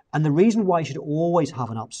 And the reason why you should always have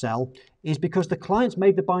an upsell is because the client's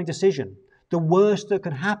made the buying decision. The worst that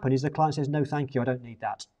can happen is the client says, no, thank you, I don't need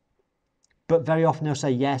that. But very often they'll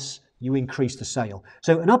say, yes, you increase the sale.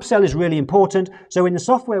 So an upsell is really important. So in the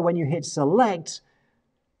software, when you hit select,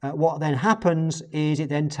 what then happens is it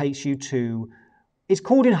then takes you to, it's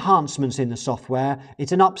called enhancements in the software.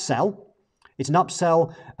 It's an upsell. It's an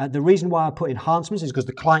upsell. The reason why I put enhancements is because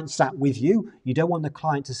the client sat with you. You don't want the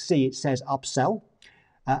client to see it says upsell.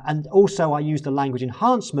 And also I use the language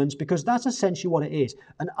enhancements because that's essentially what it is.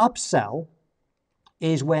 An upsell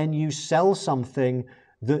is when you sell something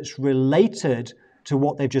that's related to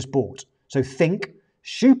what they've just bought. So think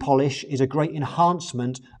shoe polish is a great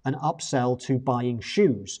enhancement, an upsell to buying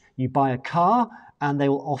shoes. You buy a car and they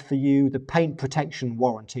will offer you the paint protection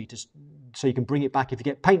warranty so you can bring it back if you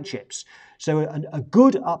get paint chips. So a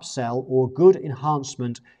good upsell or good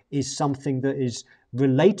enhancement is something that is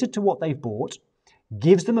related to what they've bought,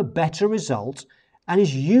 gives them a better result, and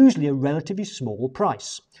is usually a relatively small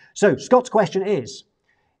price. So Scott's question is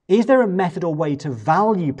there a method or way to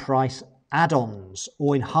value price add-ons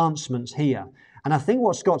or enhancements here? And I think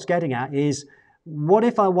what Scott's getting at is, what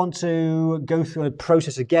if I want to go through a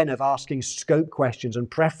process again of asking scope questions and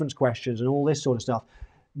preference questions and all this sort of stuff?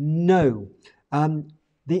 No.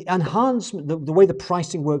 The enhancement, the way the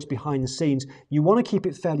pricing works behind the scenes, you want to keep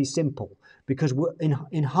it fairly simple, because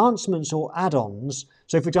enhancements or add-ons,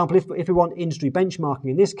 so for example, if we want industry benchmarking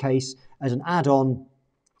in this case as an add-on,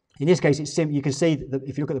 in this case, it's simple. You can see that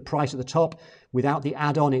if you look at the price at the top, without the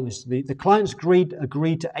add-on, it was the clients agreed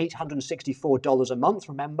to $864 a month,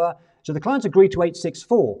 remember? So the clients agreed to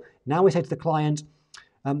 $864. Now we say to the client,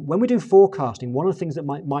 when we do forecasting, one of the things that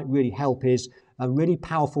might really help is a really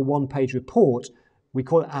powerful one-page report. We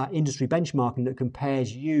call it our industry benchmarking, that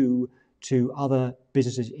compares you to other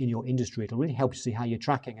businesses in your industry. It'll really help you see how you're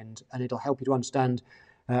tracking, and it'll help you to understand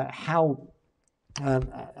how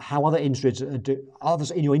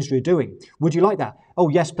others in your industry are doing. Would you like that? Oh,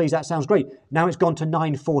 yes, please, that sounds great. Now it's gone to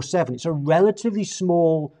 947. It's a relatively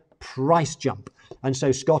small price jump. And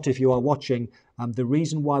so, Scott, if you are watching, the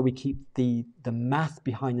reason why we keep the math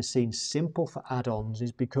behind the scenes simple for add-ons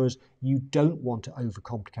is because you don't want to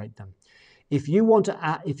overcomplicate them. If you want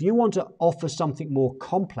to offer something more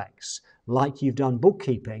complex, like you've done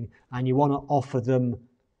bookkeeping, and you want to offer them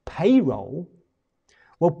payroll,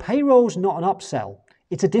 well, payroll's not an upsell.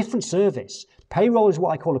 It's a different service. Payroll is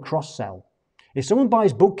what I call a cross-sell. If someone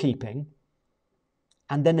buys bookkeeping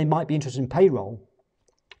and then they might be interested in payroll,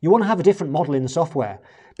 you want to have a different model in the software,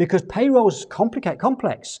 because payroll is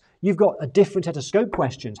complex. You've got a different set of scope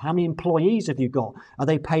questions. How many employees have you got? Are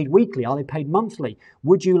they paid weekly? Are they paid monthly?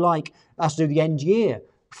 Would you like us to do the end year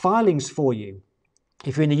filings for you?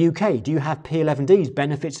 If you're in the UK, do you have P11Ds,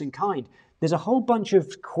 benefits in kind? There's a whole bunch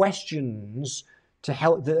of questions to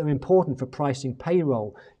help that are important for pricing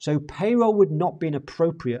payroll. So payroll would not be an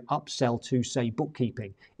appropriate upsell to, say,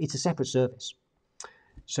 bookkeeping. It's a separate service.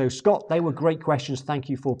 So Scott, they were great questions. Thank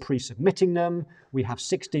you for pre-submitting them. We have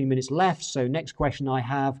 16 minutes left. So next question I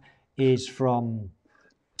have is from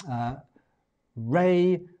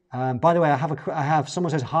Ray. By the way, I have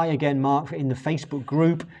someone says hi again, Mark, in the Facebook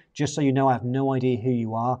group. Just so you know, I have no idea who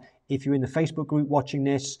you are. If you're in the Facebook group watching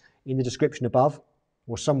this, in the description above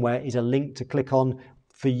or somewhere is a link to click on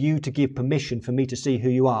for you to give permission for me to see who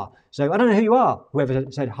you are. So I don't know who you are, whoever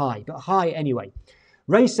said hi, but hi anyway.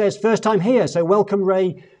 Ray says, first time here, so welcome,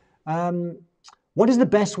 Ray. What is the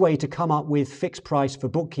best way to come up with fixed price for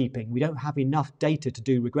bookkeeping? We don't have enough data to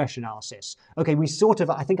do regression analysis. Okay,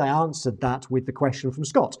 I think I answered that with the question from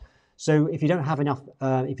Scott. So if you don't have enough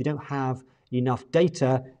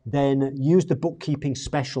data, then use the bookkeeping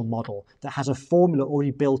special model that has a formula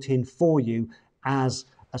already built in for you as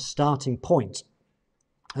a starting point.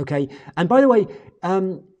 Okay, and by the way,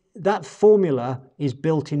 that formula is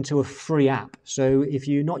built into a free app. So if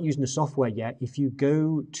you're not using the software yet, if you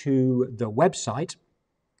go to the website,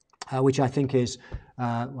 which I think is,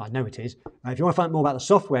 well, I know it is. If you want to find out more about the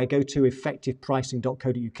software, go to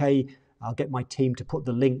effectivepricing.co.uk. I'll get my team to put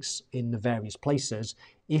the links in the various places.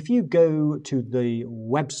 If you go to the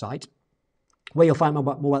website, where you'll find more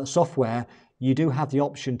about the software, you do have the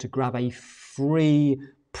option to grab a free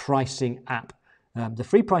pricing app. The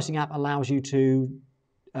free pricing app allows you to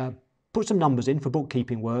put some numbers in for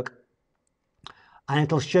bookkeeping work, and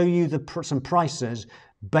it'll show you some prices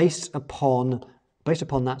based upon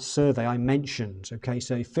that survey I mentioned. Okay,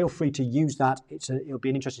 so feel free to use that. It'll be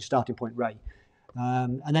an interesting starting point, Ray.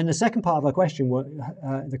 And then the second part of the question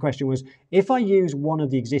was, if I use one of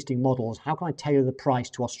the existing models, how can I tailor the price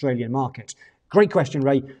to Australian market? Great question,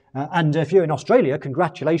 Ray. And if you're in Australia,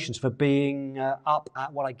 congratulations for being up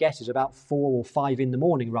at what I guess is about 4 or 5 in the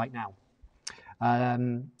morning right now.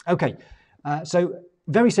 Okay, so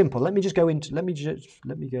very simple. Let me show you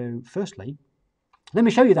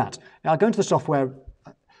that. I'll go into the software.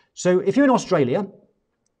 So if you're in Australia, a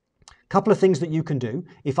couple of things that you can do.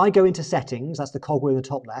 If I go into settings, that's the cogwheel in the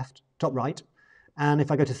top right, and if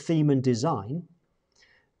I go to theme and design,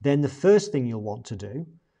 then the first thing you'll want to do,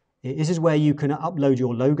 this is where you can upload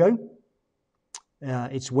your logo.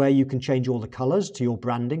 It's where you can change all the colors to your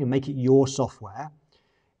branding and make it your software.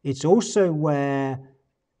 It's also where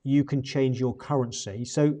you can change your currency.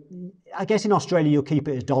 So I guess in Australia, you'll keep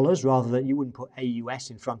it as dollars rather than you wouldn't put AUS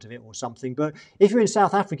in front of it or something. But if you're in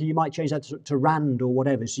South Africa, you might change that to Rand or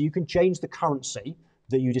whatever. So you can change the currency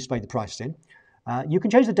that you display the prices in. You can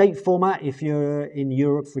change the date format. If you're in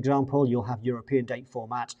Europe, for example, you'll have European date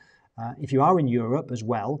format. If you are in Europe as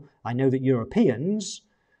well, I know that Europeans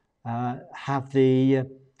have the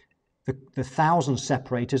thousands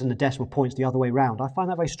separators and the decimal points the other way around. I find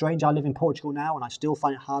that very strange. I live in Portugal now and I still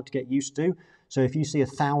find it hard to get used to. So if you see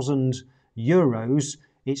 1,000 euros,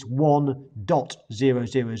 it's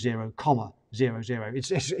 1.000, 00.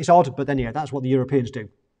 It's odd, but then yeah, that's what the Europeans do.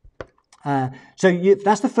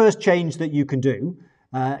 That's the first change that you can do.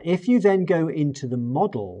 If you then go into the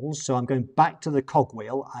models, so I'm going back to the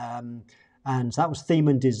cogwheel, and that was theme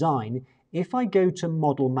and design. If I go to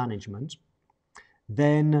model management,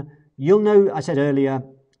 then you'll know, I said earlier,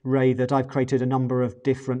 Ray, that I've created a number of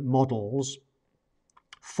different models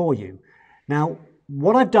for you. Now,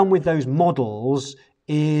 what I've done with those models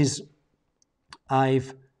is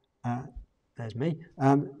there's me.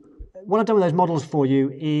 What I've done with those models for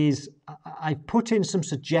you is I've put in some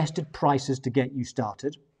suggested prices to get you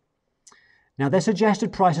started. Now, they're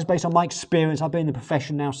suggested prices based on my experience. I've been in the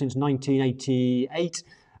profession now since 1988,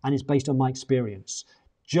 and it's based on my experience.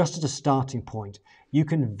 Just as a starting point, you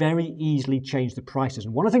can very easily change the prices.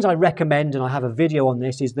 And one of the things I recommend, and I have a video on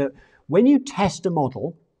this, is that when you test a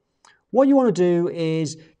model, what you want to do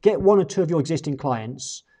is get 1 or 2 of your existing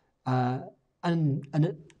clients and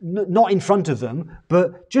not in front of them,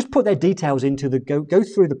 but just put their details into go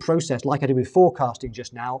through the process like I did with forecasting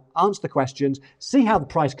just now, answer the questions, see how the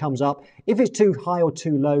price comes up. If it's too high or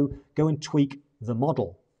too low, go and tweak the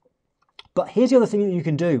model. But here's the other thing that you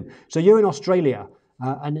can do. So you're in Australia,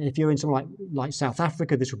 and if you're in somewhere like South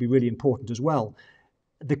Africa, this would be really important as well.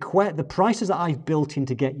 The prices that I've built in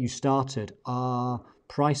to get you started are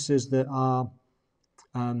prices that are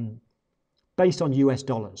based on US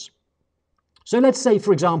dollars. So let's say,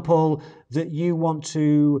 for example, that you want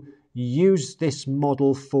to use this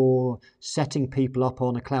model for setting people up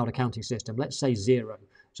on a cloud accounting system. Let's say Xero.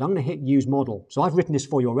 So I'm going to hit Use Model. So I've written this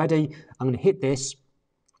for you already. I'm going to hit this.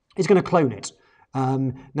 It's going to clone it.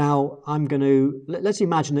 Now I'm going to, let's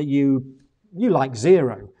imagine that you like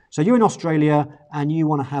Xero. So you're in Australia and you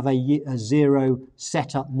want to have a Xero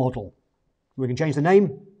setup model. We can change the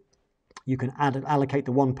name. You can allocate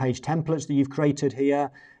the one-page templates that you've created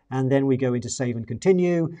here. And then we go into Save and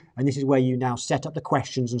Continue. And this is where you now set up the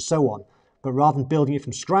questions and so on. But rather than building it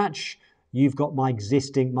from scratch, you've got my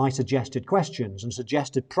suggested questions and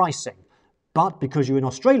suggested pricing. But because you're in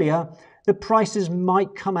Australia, the prices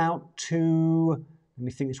might come out too, let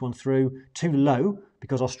me think this one through, too low,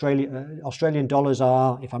 because Australian dollars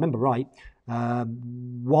are, if I remember right,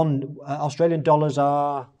 Australian dollars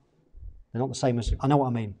are, they're not the same as, I know what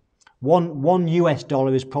I mean. One US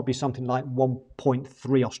dollar is probably something like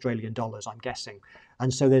 1.3 Australian dollars, I'm guessing.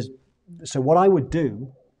 And so there's so what I would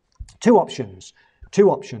do, two options.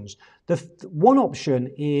 The one option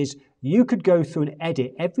is you could go through and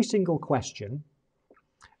edit every single question.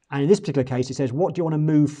 And in this particular case, it says, what do you want to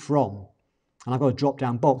move from? And I've got a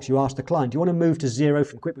drop-down box. You ask the client, do you want to move to 0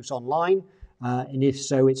 from QuickBooks Online? And if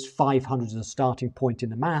so, it's 500 as a starting point in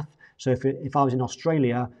the math. So if I was in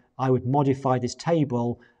Australia, I would modify this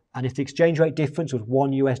table. And if the exchange rate difference was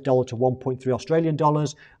 $1 US to 1.3 Australian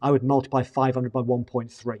dollars, I would multiply 500 by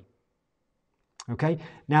 1.3. Okay,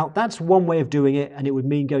 now that's one way of doing it, and it would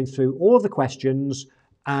mean going through all of the questions,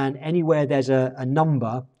 and anywhere there's a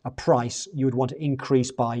number, a price, you would want to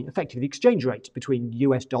increase by effectively the exchange rate between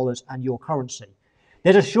US dollars and your currency.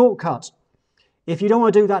 There's a shortcut. If you don't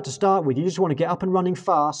want to do that to start with, you just want to get up and running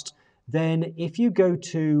fast, then if you go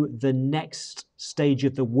to the next stage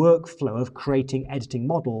of the workflow of creating editing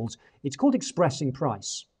models, it's called expressing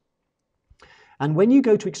price. And when you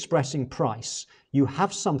go to expressing price, you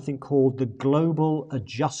have something called the global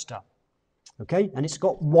adjuster, okay? And it's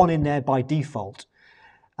got one in there by default.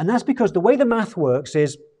 And that's because the way the math works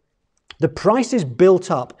is the price is built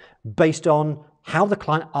up based on how the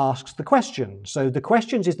client asks the question. So the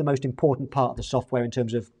questions is the most important part of the software in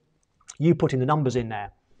terms of you putting the numbers in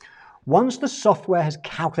there. Once the software has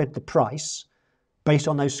calculated the price based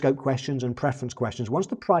on those scope questions and preference questions, once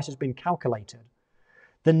the price has been calculated,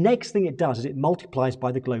 the next thing it does is it multiplies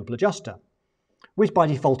by the global adjuster, which by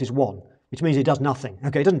default is 1, which means it does nothing.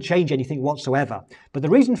 Okay, it doesn't change anything whatsoever. But the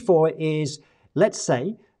reason for it is, let's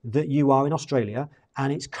say that you are in Australia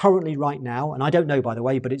and it's currently right now, and I don't know by the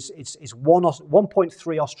way, but it's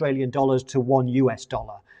 1.3 Australian dollars to 1 US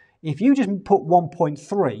dollar. If you just put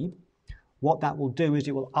 1.3, what that will do is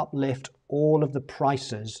it will uplift all of the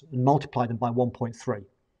prices and multiply them by 1.3.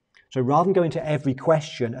 So rather than going to every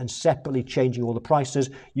question and separately changing all the prices,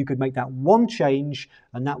 you could make that one change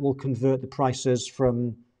and that will convert the prices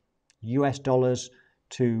from US dollars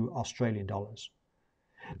to Australian dollars.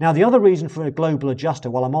 Now, the other reason for a global adjuster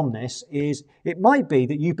while I'm on this is it might be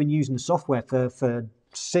that you've been using the software for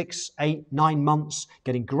 6, 8, 9 months,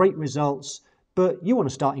 getting great results, but you want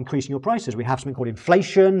to start increasing your prices. We have something called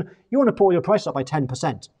inflation. You want to put your price up by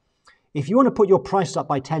 10%. If you want to put your price up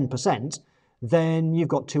by 10%, then you've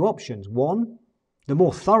got two options. One, the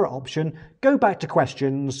more thorough option, go back to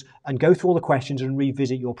questions and go through all the questions and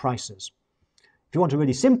revisit your prices. If you want a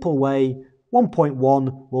really simple way,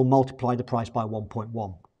 1.1 will multiply the price by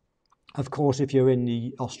 1.1. Of course, if you're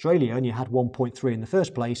in Australia and you had 1.3 in the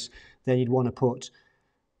first place, then you'd want to put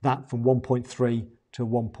that from 1.3 to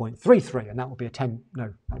 1.33, and that would be a 10.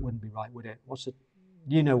 No, that wouldn't be right, would it? What's it?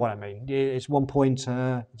 You know what I mean. It's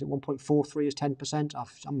 1.43 is 10%.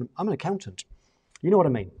 I'm an accountant. You know what I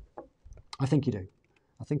mean. I think you do.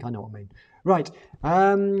 I think I know what I mean. Right.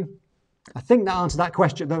 I think that answered that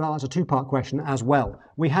question. That's a two-part question as well.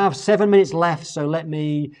 We have 7 minutes left, so let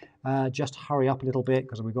me just hurry up a little bit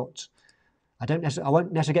because we've got. I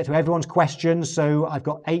won't necessarily get to everyone's questions, so I've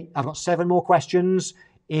got 7 more questions.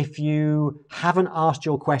 If you haven't asked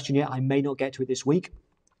your question yet, I may not get to it this week.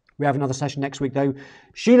 We have another session next week though.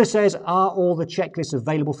 Sheila says, are all the checklists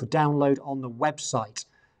available for download on the website?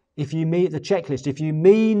 If you mean the checklist, if you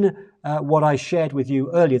mean what I shared with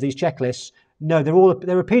you earlier, these checklists, no,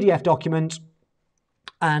 they're a PDF document,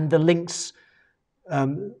 and the links,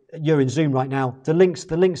 you're in Zoom right now, the links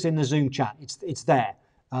in the Zoom chat, it's there.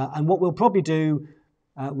 And what we'll probably do,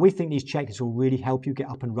 we think these checklists will really help you get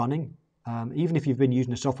up and running. Even if you've been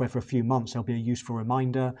using the software for a few months, there'll be a useful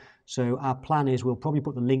reminder. So our plan is we'll probably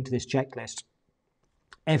put the link to this checklist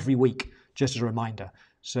every week, just as a reminder.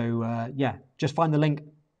 So yeah, just find the link,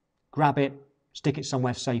 grab it, stick it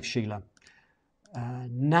somewhere safe, Sheila.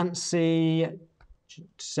 Nancy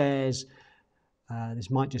says,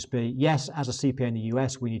 this might just be, yes, as a CPA in the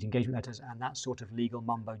US, we need engagement letters and that sort of legal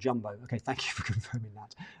mumbo jumbo. Okay, thank you for confirming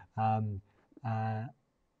that.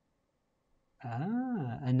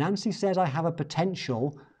 And Nancy says, I have a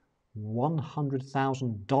potential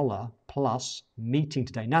 $100,000 plus meeting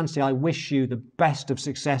today. Nancy, I wish you the best of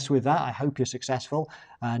success with that. I hope you're successful,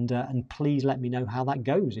 and please let me know how that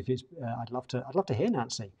goes. If it's, I'd love to hear,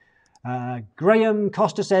 Nancy. Graham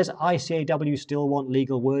Costa says, ICAW still want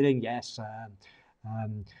legal wording. Yes.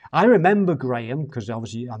 I remember, Graham, because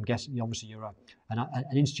obviously I'm guessing obviously you're an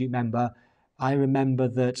institute member. I remember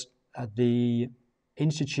that the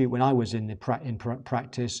institute, when I was in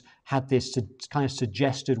practice, had this kind of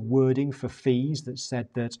suggested wording for fees that said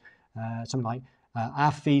that something like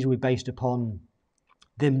our fees were based upon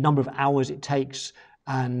the number of hours it takes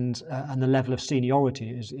and the level of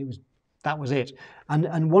seniority. That was it.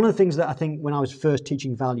 And one of the things that I think when I was first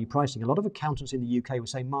teaching value pricing, a lot of accountants in the UK were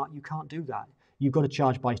saying, Mark, you can't do that. You've got to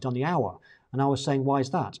charge based on the hour. And I was saying, why is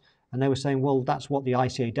that? And they were saying, well, that's what the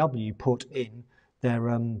ICAW put in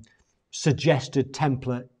their suggested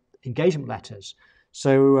template engagement letters.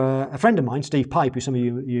 So a friend of mine, Steve Pipe, who some of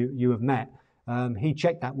you have met, he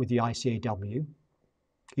checked that with the ICAW.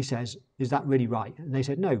 He says, is that really right? And they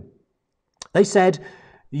said, no. They said,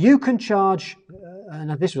 you can charge, and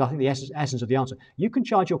this was, I think, the essence of the answer, you can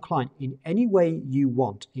charge your client in any way you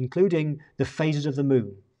want, including the phases of the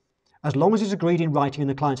moon, as long as it's agreed in writing and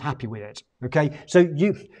the client's happy with it. Okay, so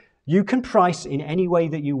you can price in any way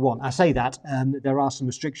that you want. I say that there are some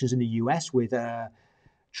restrictions in the US with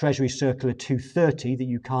Treasury Circular 230 that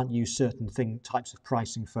you can't use certain types of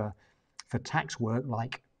pricing for tax work,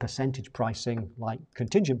 like percentage pricing, like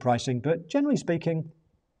contingent pricing, but generally speaking,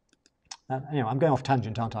 anyway, I'm going off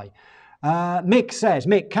tangent, aren't I? Mick says,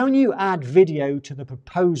 Mick, can you add video to the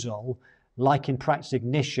proposal like in Practice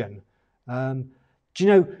Ignition? Do you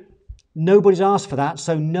know, nobody's asked for that,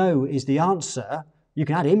 so no is the answer. You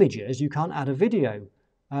can add images, you can't add a video.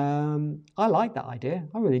 I like that idea,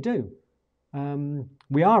 I really do.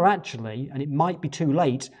 We are actually, and it might be too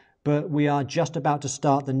late, but we are just about to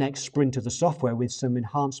start the next sprint of the software with some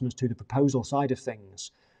enhancements to the proposal side of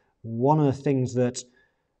things. One of the things that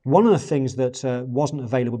wasn't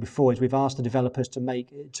available before is we've asked the developers to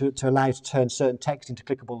allow you to turn certain text into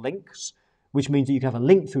clickable links, which means that you can have a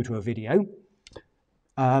link through to a video.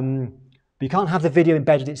 But you can't have the video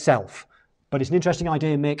embedded itself. But it's an interesting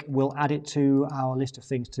idea, Mick. We'll add it to our list of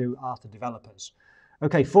things to ask the developers.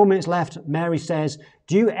 Okay, 4 minutes left. Mary says,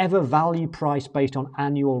 do you ever value price based on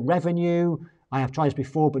annual revenue? I have tried this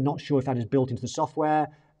before, but not sure if that is built into the software.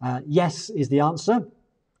 Yes is the answer.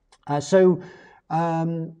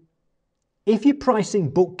 If you're pricing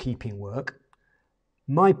bookkeeping work,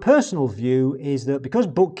 my personal view is that because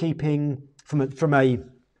bookkeeping from a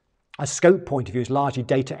scope point of view is largely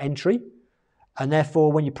data entry, and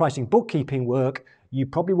therefore when you're pricing bookkeeping work, you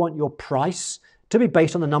probably want your price to be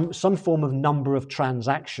based on some form of number of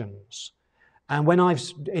transactions. And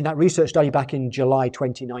in that research study back in July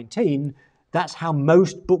 2019, that's how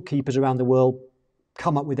most bookkeepers around the world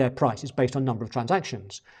come up with their price. It's based on number of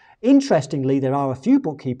transactions. Interestingly, there are a few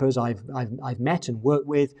bookkeepers I've met and worked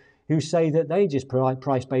with who say that they just provide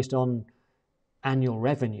price based on annual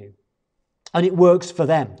revenue. And it works for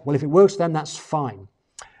them. Well, if it works for them, that's fine.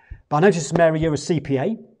 But I noticed, Mary, you're a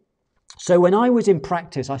CPA. So when I was in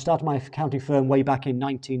practice, I started my accounting firm way back in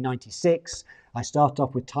 1996. I started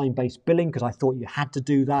off with time-based billing because I thought you had to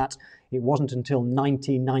do that. It wasn't until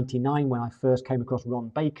 1999 when I first came across Ron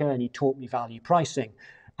Baker and he taught me value pricing.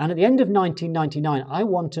 And at the end of 1999, I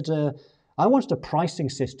wanted a pricing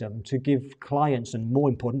system to give clients, and more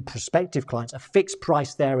important, prospective clients, a fixed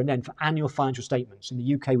price there and then for annual financial statements. In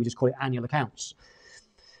the UK, we just call it annual accounts.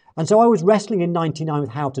 And so I was wrestling in 99 with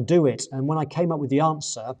how to do it. And when I came up with the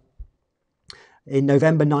answer, in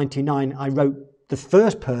November 99, I wrote the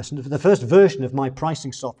first version of my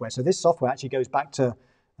pricing software. So this software actually goes back to,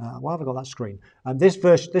 why have I got that screen? This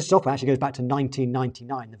software actually goes back to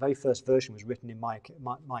 1999. The very first version was written in my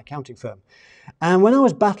accounting firm. And when I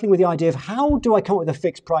was battling with the idea of how do I come up with a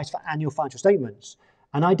fixed price for annual financial statements,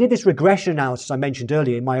 and I did this regression analysis I mentioned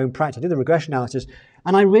earlier in my own practice. I did the regression analysis,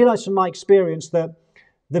 and I realized from my experience that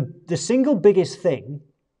the single biggest thing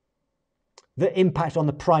that impacted on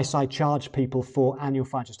the price I charged people for annual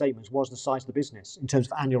financial statements was the size of the business in terms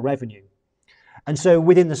of annual revenue. And so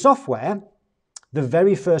within the software, the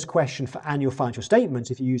very first question for annual financial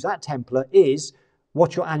statements, if you use that template, is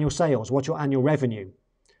what's your annual sales, what's your annual revenue?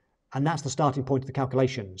 And that's the starting point of the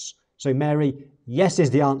calculations. So Mary, yes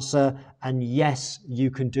is the answer, and yes,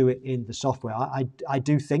 you can do it in the software. I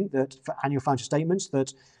do think that for annual financial statements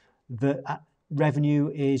that revenue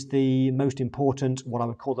is the most important, what I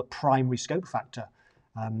would call the primary scope factor.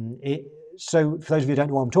 So for those of you who don't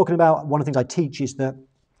know what I'm talking about, one of the things I teach is that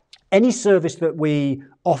any service that we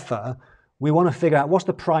offer, we want to figure out what's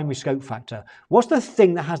the primary scope factor. What's the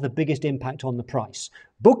thing that has the biggest impact on the price?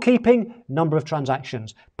 Bookkeeping, number of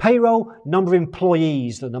transactions. Payroll, number of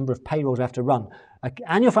employees, the number of payrolls we have to run.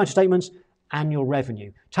 Annual financial statements, annual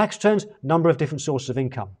revenue. Tax returns, number of different sources of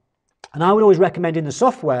income. And I would always recommend in the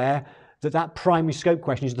software that primary scope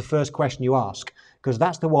question is the first question you ask, because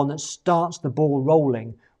that's the one that starts the ball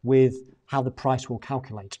rolling with how the price will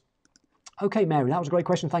calculate. Okay, Mary, that was a great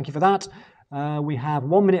question. Thank you for that. We have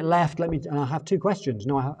 1 minute left. And I have two questions.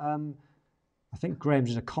 No, I think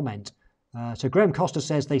Graham's is a comment. So Graham Costa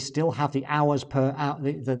says they still have the hours per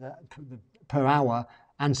hour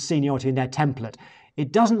and seniority in their template.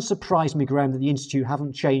 It doesn't surprise me, Graham, that the Institute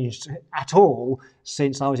haven't changed at all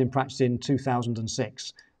since I was in practice in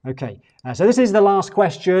 2006. Okay, so this is the last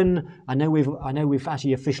question. I know we've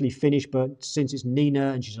actually officially finished, but since it's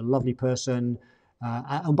Nina and she's a lovely person,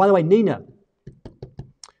 And by the way, Nina,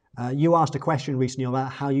 you asked a question recently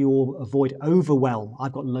about how you all avoid overwhelm.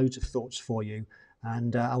 I've got loads of thoughts for you.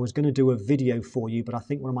 And I was going to do a video for you, but I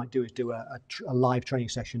think what I might do is do a live training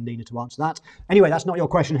session, Nina, to answer that. Anyway, that's not your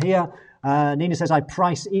question here. Nina says, I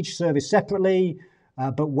price each service separately,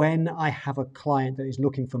 but when I have a client that is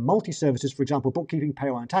looking for multi-services, for example, bookkeeping,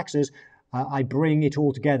 payroll, and taxes, I bring it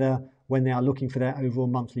all together when they are looking for their overall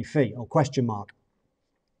monthly fee, or question mark.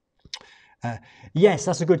 Yes,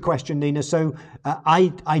 that's a good question, Nina. So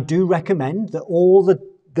I do recommend that all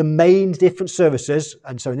the main different services,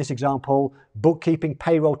 and so in this example, bookkeeping,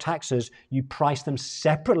 payroll, taxes, you price them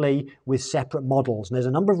separately with separate models. And there's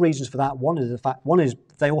a number of reasons for that. One is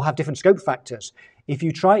they all have different scope factors. If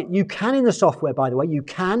you try, you can in the software, by the way, you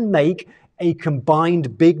can make a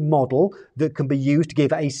combined big model that can be used to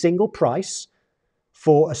give a single price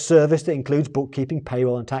for a service that includes bookkeeping,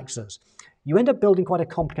 payroll, and taxes. You end up building quite a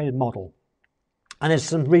complicated model. And there's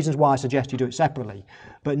some reasons why I suggest you do it separately.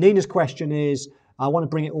 But Nina's question is, I want to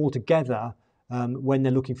bring it all together when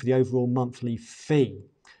they're looking for the overall monthly fee.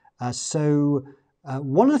 So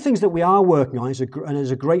one of the things that we are working on, and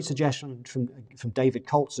there's a great suggestion from David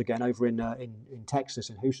Coltz again over in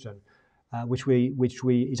Texas, in Houston, which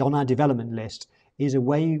is on our development list, is a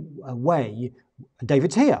way.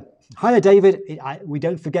 David's here. Hi there, David. We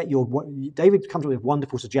don't forget David comes up with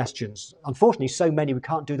wonderful suggestions. Unfortunately, so many we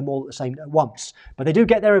can't do them all at once, but they do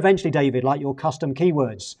get there eventually, David, like your custom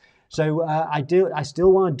keywords. So I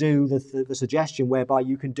still want to do the suggestion whereby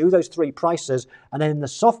you can do those three prices, and then in the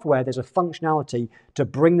software there's a functionality to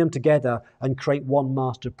bring them together and create one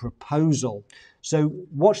master proposal. So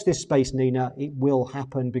watch this space, Nina. It will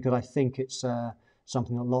happen because I think it's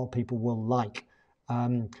something that a lot of people will like.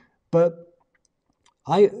 But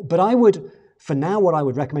I would, for now, what I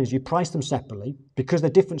would recommend is you price them separately because they're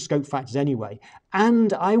different scope factors anyway.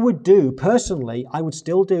 And I would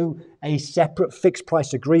still do a separate fixed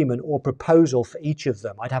price agreement or proposal for each of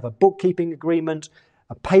them. I'd have a bookkeeping agreement,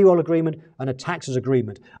 a payroll agreement, and a taxes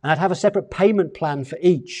agreement. And I'd have a separate payment plan for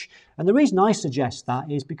each. And the reason I suggest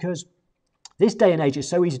that is because this day and age, it's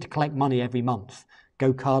so easy to collect money every month.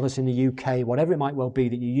 Go cardless in the UK, whatever it might well be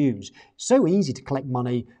that you use. So easy to collect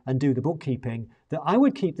money and do the bookkeeping that I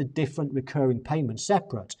would keep the different recurring payments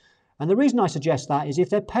separate. And the reason I suggest that is if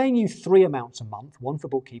they're paying you 3 amounts a month, one for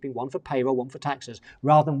bookkeeping, one for payroll, one for taxes,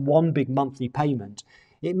 rather than one big monthly payment,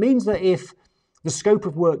 it means that if the scope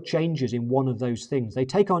of work changes in one of those things, they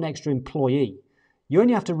take on an extra employee, you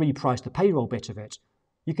only have to reprice the payroll bit of it.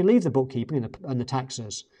 You can leave the bookkeeping and the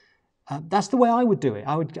taxes. That's the way I would do it.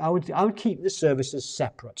 I would keep the services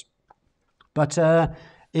separate. But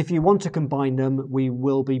if you want to combine them, we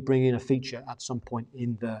will be bringing a feature at some point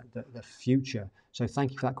in the future. So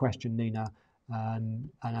thank you for that question, Nina. And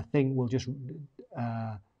I think we'll just...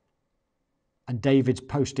 and David's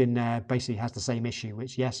post in there basically has the same issue,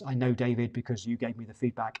 which, yes, I know, David, because you gave me the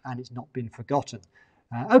feedback and it's not been forgotten.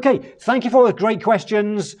 Okay, thank you for all the great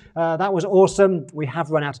questions. That was awesome. We have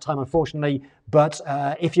run out of time, unfortunately. But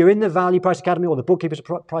if you're in the Value Price Academy or the Bookkeepers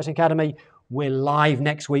Pricing Academy, we're live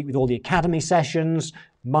next week with all the Academy sessions,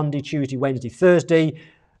 Monday, Tuesday, Wednesday, Thursday.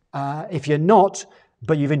 If you're not,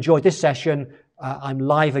 but you've enjoyed this session, I'm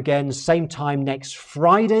live again, same time next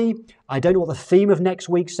Friday. I don't know what the theme of next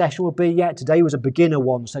week's session will be yet. Today was a beginner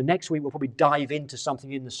one, so next week we'll probably dive into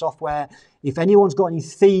something in the software. If anyone's got any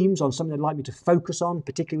themes on something they'd like me to focus on,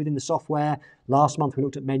 particularly within the software, last month we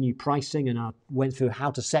looked at menu pricing and I went through how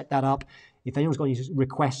to set that up. If anyone's got any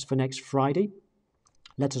requests for next Friday,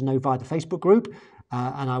 let us know via the Facebook group,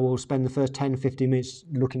 and I will spend the first 10-15 minutes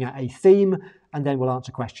looking at a theme, and then we'll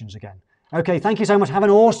answer questions again. Okay, thank you so much. Have an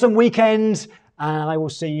awesome weekend, and I will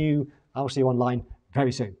see you online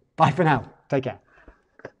very soon. Bye for now. Take care.